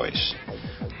logos voice.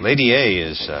 Lady A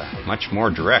is much more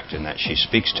direct in that she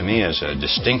speaks to me as a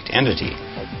distinct entity,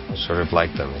 sort of like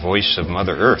the voice of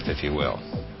Mother Earth, if you will.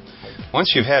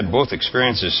 Once you've had both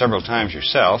experiences several times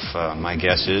yourself, my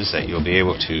guess is that you'll be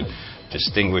able to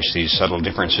distinguish these subtle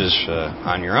differences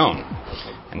on your own.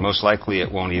 And most likely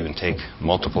it won't even take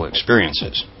multiple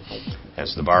experiences.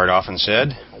 As the Bard often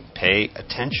said, pay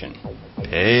attention.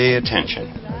 Pay attention.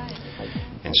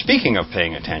 And speaking of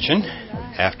paying attention,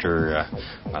 after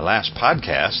my last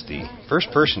podcast, the first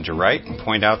person to write and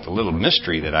point out the little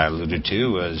mystery that I alluded to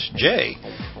was Jay,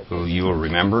 who you will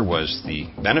remember was the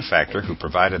benefactor who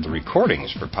provided the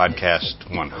recordings for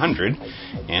podcast 100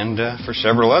 and for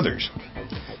several others.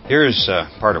 Here's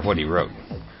part of what he wrote.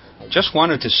 Just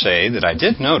wanted to say that I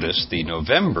did notice the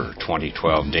November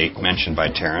 2012 date mentioned by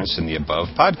Terence in the above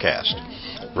podcast,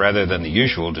 rather than the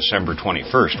usual December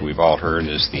 21st we've all heard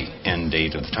as the end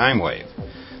date of the time wave.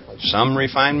 Some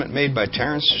refinement made by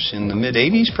Terence in the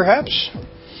mid-'80s, perhaps?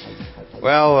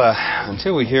 Well,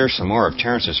 until we hear some more of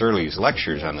Terence's early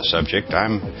lectures on the subject,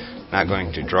 I'm not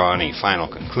going to draw any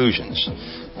final conclusions.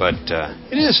 But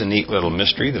it is a neat little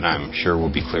mystery that I'm sure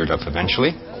will be cleared up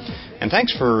eventually. And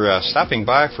thanks for stopping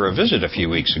by for a visit a few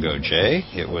weeks ago, Jay.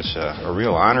 It was a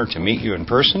real honor to meet you in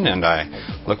person, and I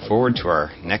look forward to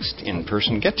our next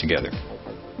in-person get-together.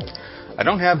 I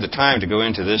don't have the time to go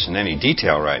into this in any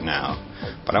detail right now,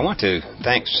 but I want to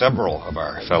thank several of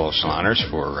our fellow saloners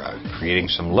for creating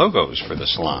some logos for the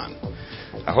salon.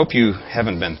 I hope you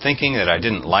haven't been thinking that I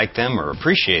didn't like them or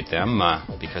appreciate them,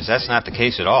 because that's not the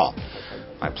case at all.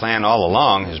 My plan all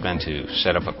along has been to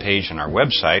set up a page on our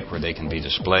website where they can be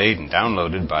displayed and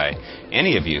downloaded by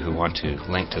any of you who want to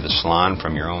link to the salon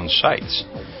from your own sites.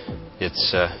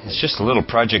 It's just a little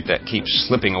project that keeps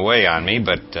slipping away on me,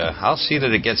 but I'll see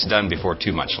that it gets done before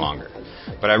too much longer.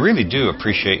 But I really do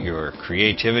appreciate your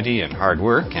creativity and hard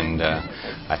work, and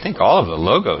I think all of the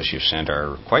logos you sent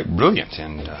are quite brilliant,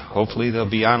 and hopefully they'll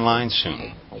be online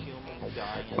soon.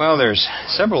 Well, there's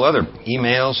several other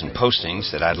emails and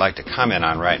postings that I'd like to comment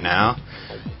on right now,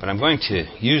 but I'm going to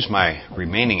use my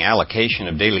remaining allocation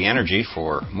of daily energy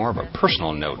for more of a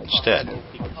personal note instead.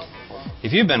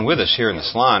 If you've been with us here in the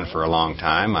salon for a long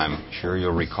time, I'm sure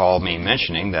you'll recall me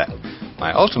mentioning that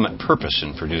my ultimate purpose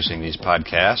in producing these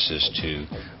podcasts is to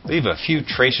leave a few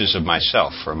traces of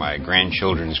myself for my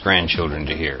grandchildren's grandchildren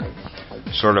to hear,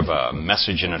 sort of a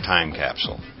message in a time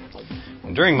capsule.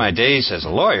 During my days as a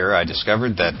lawyer, I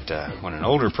discovered that when an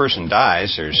older person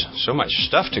dies, there's so much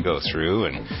stuff to go through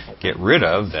and get rid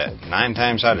of that 9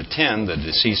 times out of 10, the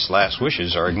deceased's last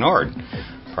wishes are ignored,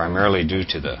 primarily due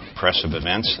to the press of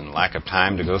events and lack of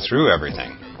time to go through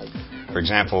everything. For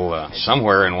example,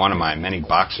 somewhere in one of my many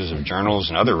boxes of journals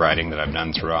and other writing that I've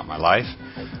done throughout my life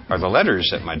are the letters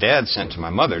that my dad sent to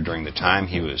my mother during the time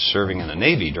he was serving in the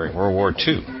Navy during World War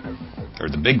II, or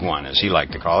the big one, as he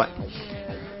liked to call it.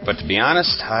 But to be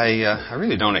honest, I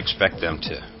really don't expect them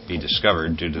to be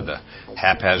discovered due to the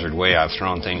haphazard way I've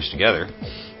thrown things together.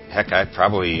 Heck, I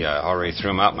probably already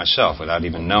threw them out myself without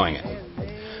even knowing it.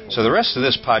 So the rest of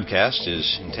this podcast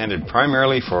is intended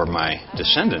primarily for my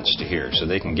descendants to hear, so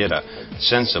they can get a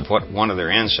sense of what one of their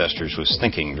ancestors was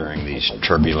thinking during these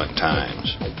turbulent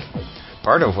times.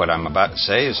 Part of what I'm about to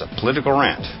say is a political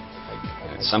rant.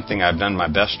 It's something I've done my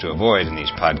best to avoid in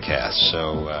these podcasts,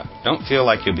 so don't feel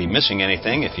like you'll be missing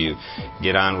anything if you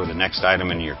get on with the next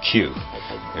item in your queue.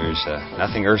 There's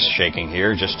nothing earth-shaking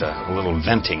here, just a little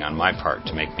venting on my part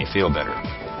to make me feel better.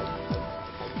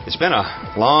 It's been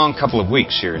a long couple of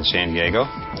weeks here in San Diego.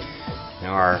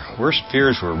 Our worst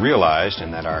fears were realized in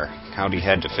that our county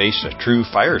had to face a true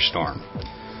firestorm.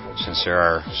 Since there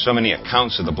are so many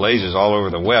accounts of the blazes all over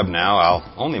the web now,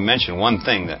 I'll only mention one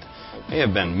thing that may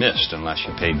have been missed unless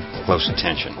you paid close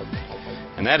attention.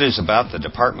 And that is about the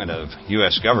Department of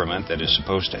U.S. Government that is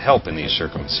supposed to help in these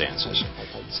circumstances.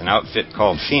 It's an outfit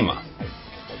called FEMA.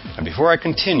 Now, before I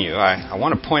continue, I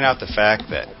want to point out the fact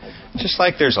that just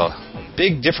like there's a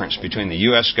big difference between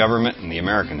the U.S. government and the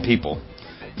American people,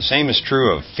 the same is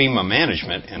true of FEMA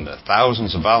management and the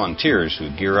thousands of volunteers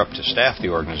who gear up to staff the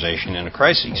organization in a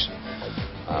crisis.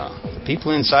 The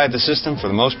people inside the system, for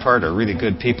the most part, are really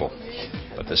good people.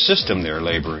 But the system they're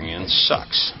laboring in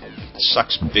sucks. It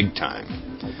sucks big time.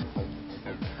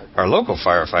 Our local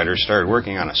firefighters started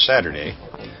working on a Saturday,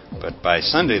 but by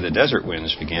Sunday the desert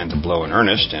winds began to blow in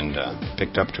earnest and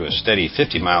picked up to a steady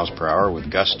 50 miles per hour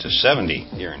with gusts to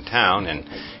 70 here in town, and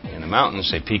in the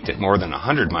mountains they peaked at more than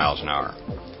 100 miles an hour.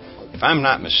 If I'm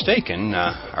not mistaken,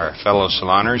 our fellow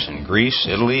Saloners in Greece,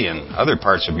 Italy, and other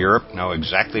parts of Europe know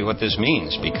exactly what this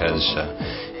means because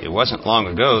it wasn't long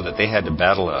ago that they had to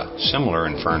battle a similar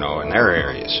inferno in their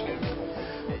areas.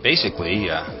 Basically,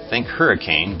 think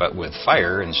hurricane, but with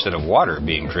fire instead of water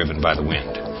being driven by the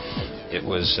wind. It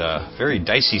was a very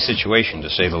dicey situation, to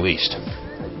say the least.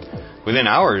 Within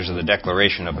hours of the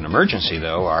declaration of an emergency,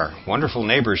 though, our wonderful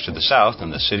neighbors to the south in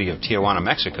the city of Tijuana,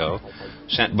 Mexico,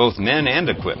 sent both men and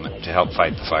equipment to help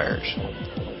fight the fires.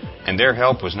 And their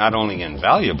help was not only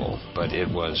invaluable, but it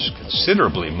was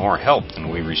considerably more help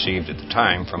than we received at the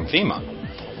time from FEMA.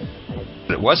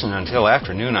 But it wasn't until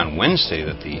afternoon on Wednesday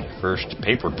that the first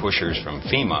paper pushers from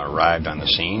FEMA arrived on the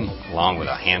scene, along with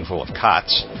a handful of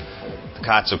cots. The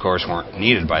cots, of course, weren't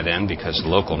needed by then because the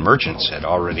local merchants had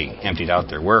already emptied out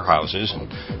their warehouses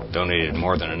and donated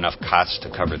more than enough cots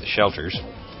to cover the shelters.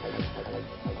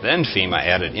 Then FEMA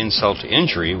added insult to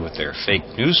injury with their fake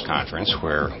news conference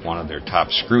where one of their top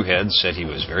screwheads said he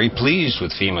was very pleased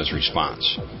with FEMA's response.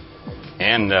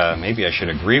 And maybe I should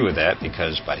agree with that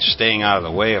because by staying out of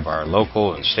the way of our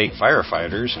local and state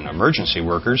firefighters and emergency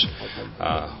workers,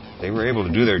 they were able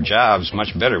to do their jobs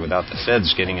much better without the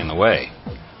feds getting in the way.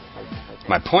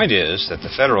 My point is that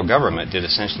the federal government did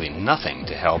essentially nothing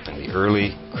to help in the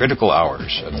early, critical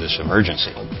hours of this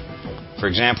emergency. For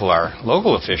example, our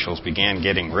local officials began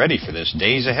getting ready for this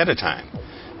days ahead of time.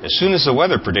 As soon as the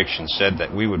weather predictions said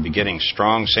that we would be getting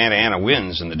strong Santa Ana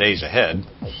winds in the days ahead,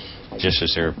 just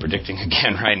as they're predicting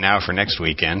again right now for next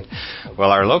weekend,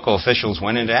 well, our local officials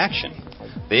went into action.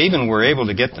 They even were able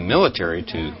to get the military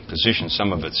to position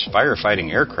some of its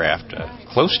firefighting aircraft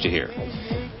close to here.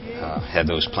 Had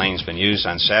those planes been used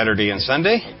on Saturday and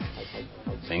Sunday,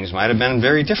 things might have been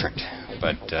very different.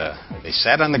 But they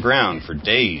sat on the ground for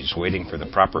days waiting for the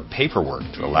proper paperwork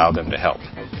to allow them to help.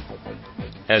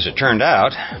 As it turned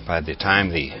out, by the time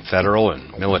the federal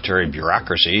and military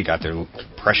bureaucracy got their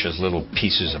precious little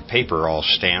pieces of paper all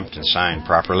stamped and signed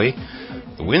properly,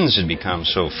 the winds had become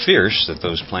so fierce that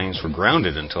those planes were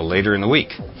grounded until later in the week.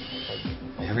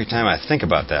 Every time I think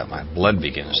about that, my blood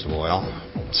begins to boil.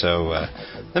 So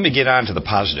let me get on to the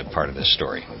positive part of this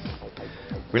story.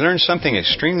 We learned something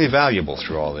extremely valuable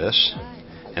through all this,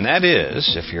 and that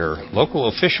is, if your local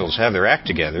officials have their act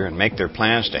together and make their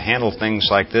plans to handle things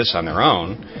like this on their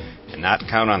own, and not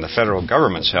count on the federal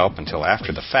government's help until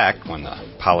after the fact when the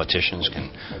politicians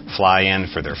can fly in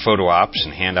for their photo ops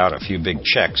and hand out a few big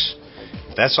checks,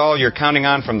 if that's all you're counting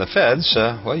on from the feds,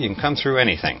 well, you can come through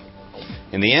anything.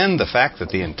 In the end, the fact that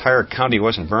the entire county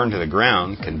wasn't burned to the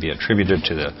ground can be attributed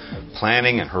to the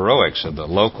planning and heroics of the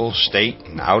local, state,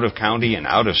 and out-of-county and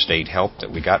out-of-state help that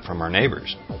we got from our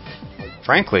neighbors.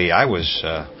 Frankly, I was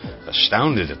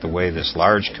astounded at the way this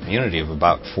large community of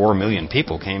about 4 million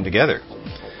people came together.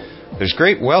 There's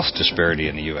great wealth disparity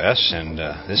in the U.S., and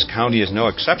this county is no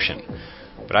exception.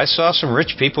 But I saw some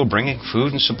rich people bringing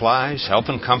food and supplies, help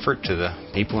and comfort to the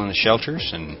people in the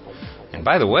shelters, and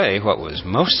by the way, what was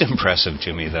most impressive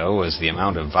to me, though, was the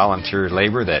amount of volunteer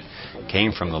labor that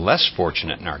came from the less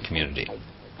fortunate in our community.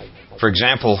 For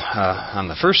example, on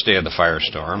the first day of the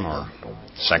firestorm, or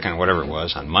second, whatever it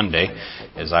was, on Monday,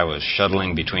 as I was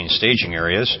shuttling between staging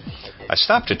areas, I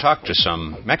stopped to talk to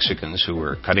some Mexicans who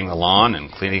were cutting the lawn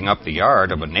and cleaning up the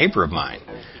yard of a neighbor of mine.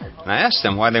 And I asked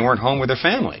them why they weren't home with their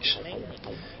families.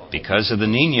 Because of the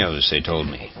Niños, they told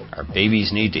me. Our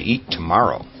babies need to eat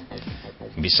tomorrow.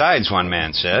 And besides, one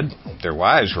man said, their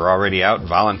wives were already out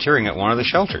volunteering at one of the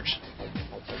shelters.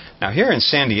 Now, here in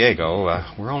San Diego,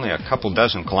 we're only a couple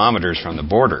dozen kilometers from the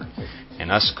border,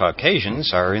 and us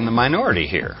Caucasians are in the minority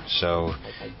here. So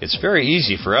it's very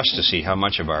easy for us to see how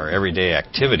much of our everyday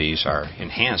activities are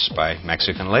enhanced by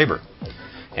Mexican labor.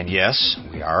 And yes,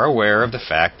 we are aware of the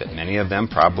fact that many of them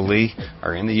probably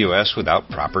are in the U.S. without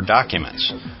proper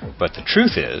documents. But the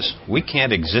truth is, we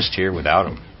can't exist here without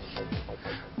them.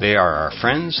 They are our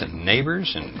friends and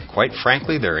neighbors, and quite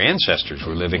frankly, their ancestors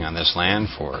were living on this land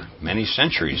for many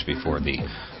centuries before the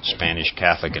Spanish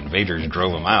Catholic invaders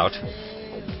drove them out.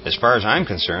 As far as I'm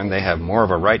concerned, they have more of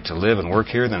a right to live and work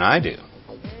here than I do.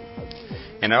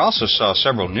 And I also saw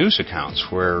several news accounts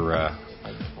where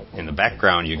in the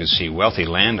background you could see wealthy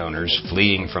landowners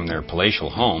fleeing from their palatial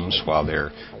homes while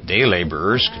their day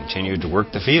laborers continued to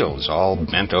work the fields, all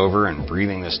bent over and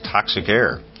breathing this toxic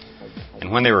air.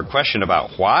 And when they were questioned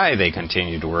about why they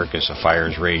continued to work as the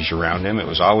fires raged around them, it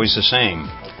was always the same.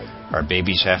 Our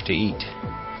babies have to eat.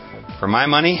 For my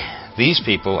money, these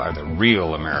people are the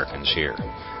real Americans here,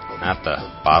 not the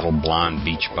bottle blonde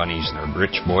beach bunnies and their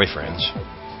rich boyfriends.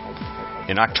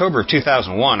 In October of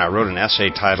 2001, I wrote an essay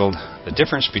titled, The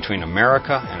Difference Between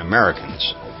America and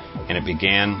Americans. And it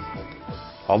began,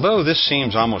 although this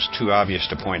seems almost too obvious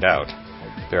to point out,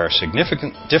 there are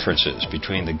significant differences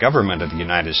between the government of the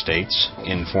United States,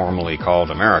 informally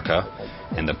called America,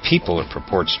 and the people it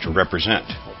purports to represent,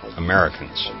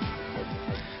 Americans.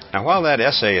 Now, while that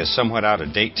essay is somewhat out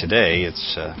of date today,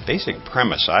 its basic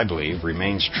premise, I believe,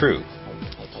 remains true.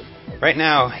 Right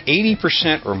now,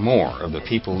 80% or more of the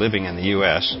people living in the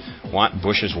U.S. want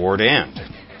Bush's war to end,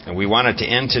 and we want it to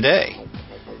end today.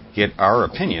 Yet our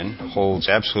opinion holds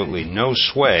absolutely no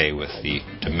sway with the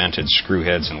demented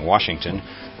screwheads in Washington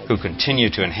who continue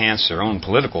to enhance their own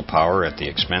political power at the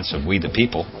expense of we the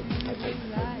people.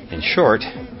 In short,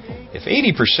 if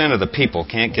 80% of the people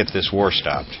can't get this war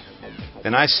stopped,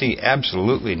 then I see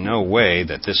absolutely no way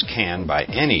that this can, by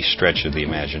any stretch of the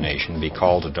imagination, be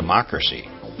called a democracy.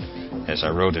 As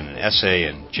I wrote in an essay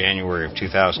in January of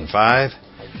 2005,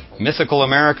 Mythical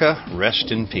America,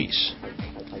 rest in peace.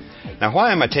 Now,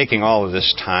 why am I taking all of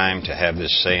this time to have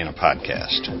this say in a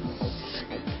podcast?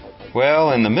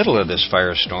 Well, in the middle of this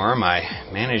firestorm, I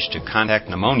managed to contact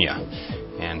pneumonia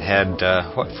and had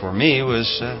what for me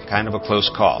was kind of a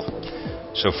close call.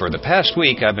 So for the past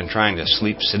week, I've been trying to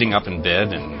sleep sitting up in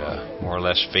bed and more or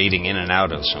less fading in and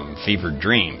out of some fevered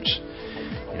dreams.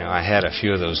 You know, I had a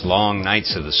few of those long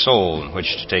nights of the soul in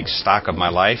which to take stock of my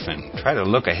life and try to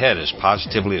look ahead as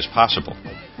positively as possible.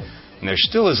 And there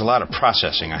still is a lot of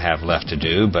processing I have left to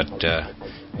do, but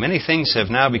many things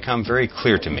have now become very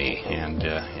clear to me, and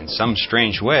in some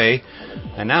strange way,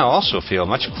 I now also feel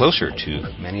much closer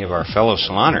to many of our fellow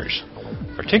saloners,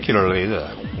 particularly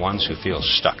the ones who feel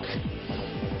stuck.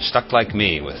 Stuck like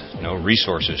me, with no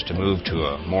resources to move to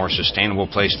a more sustainable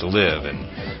place to live, and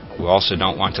who also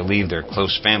don't want to leave their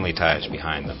close family ties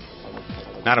behind them.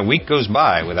 Not a week goes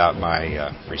by without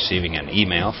my receiving an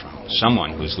email from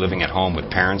someone who's living at home with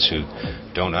parents who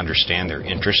don't understand their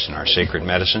interest in our sacred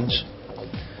medicines.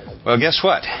 Well, guess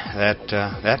what?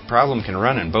 That problem can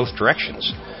run in both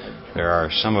directions. There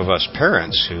are some of us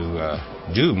parents who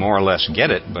do more or less get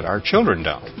it, but our children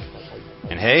don't.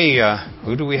 And hey,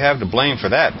 who do we have to blame for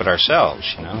that but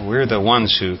ourselves? You know, we're the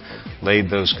ones who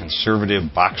laid those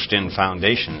conservative, boxed-in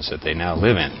foundations that they now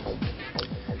live in.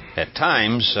 At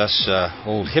times, us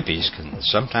old hippies can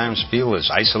sometimes feel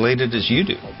as isolated as you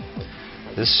do.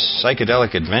 This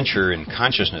psychedelic adventure in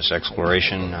consciousness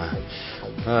exploration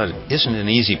isn't an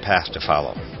easy path to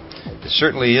follow. It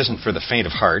certainly isn't for the faint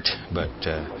of heart, but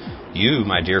you,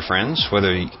 my dear friends,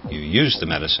 whether you use the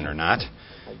medicine or not,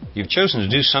 you've chosen to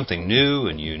do something new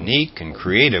and unique and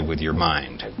creative with your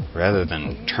mind, rather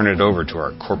than turn it over to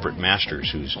our corporate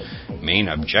masters whose main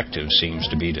objective seems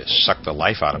to be to suck the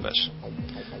life out of us.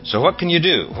 So what can you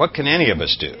do? What can any of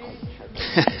us do?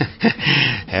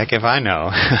 Heck if I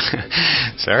know.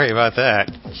 Sorry about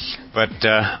that. But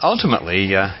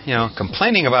ultimately,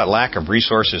 complaining about lack of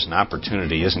resources and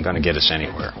opportunity isn't going to get us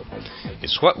anywhere.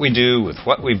 It's what we do with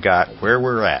what we've got, where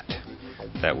we're at,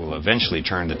 that will eventually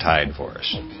turn the tide for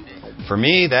us. For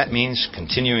me, that means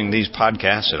continuing these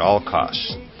podcasts at all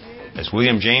costs. As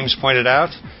William James pointed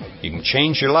out, you can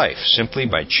change your life simply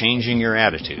by changing your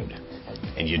attitude.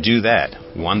 and you do that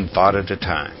one thought at a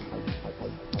time.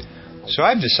 So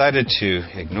I've decided to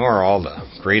ignore all the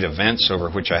great events over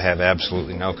which I have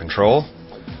absolutely no control.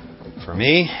 For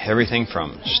me, everything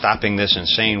from stopping this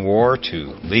insane war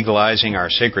to legalizing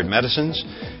our sacred medicines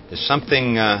is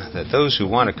something that those who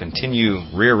want to continue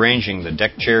rearranging the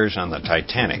deck chairs on the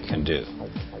Titanic can do.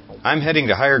 I'm heading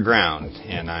to higher ground,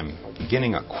 and I'm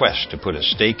beginning a quest to put a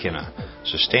stake in a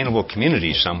sustainable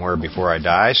community somewhere before I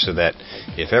die, so that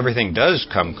if everything does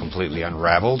come completely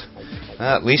unraveled,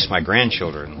 at least my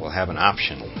grandchildren will have an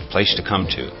option, a place to come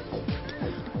to.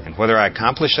 And whether I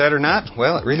accomplish that or not,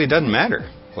 well, it really doesn't matter.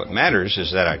 What matters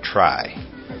is that I try.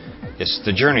 It's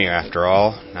the journey, after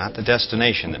all, not the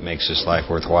destination that makes this life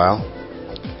worthwhile.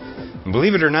 And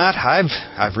believe it or not,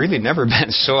 I've really never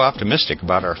been so optimistic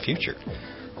about our future.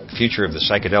 The future of the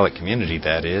psychedelic community,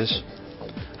 that is.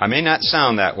 I may not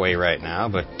sound that way right now,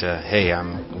 but hey,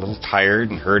 I'm a little tired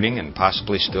and hurting and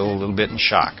possibly still a little bit in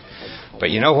shock.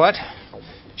 But you know what?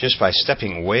 Just by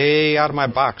stepping way out of my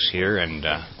box here and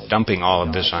dumping all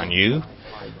of this on you,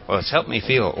 well, it's helped me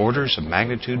feel orders of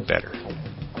magnitude better.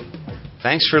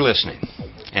 Thanks for listening.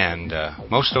 And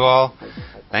most of all,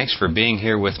 thanks for being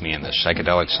here with me in the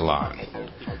Psychedelic Salon.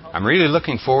 I'm really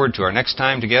looking forward to our next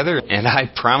time together, and I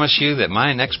promise you that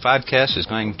my next podcast is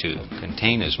going to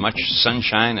contain as much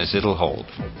sunshine as it'll hold.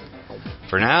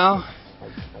 For now,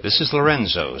 this is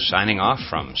Lorenzo signing off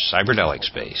from Cyberdelic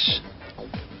Space.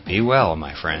 Be well,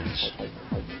 my friends.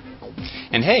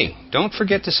 And hey, don't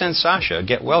forget to send Sasha a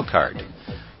Get Well card.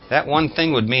 That one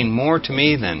thing would mean more to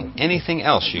me than anything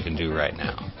else you can do right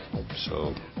now.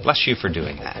 So, bless you for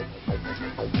doing that.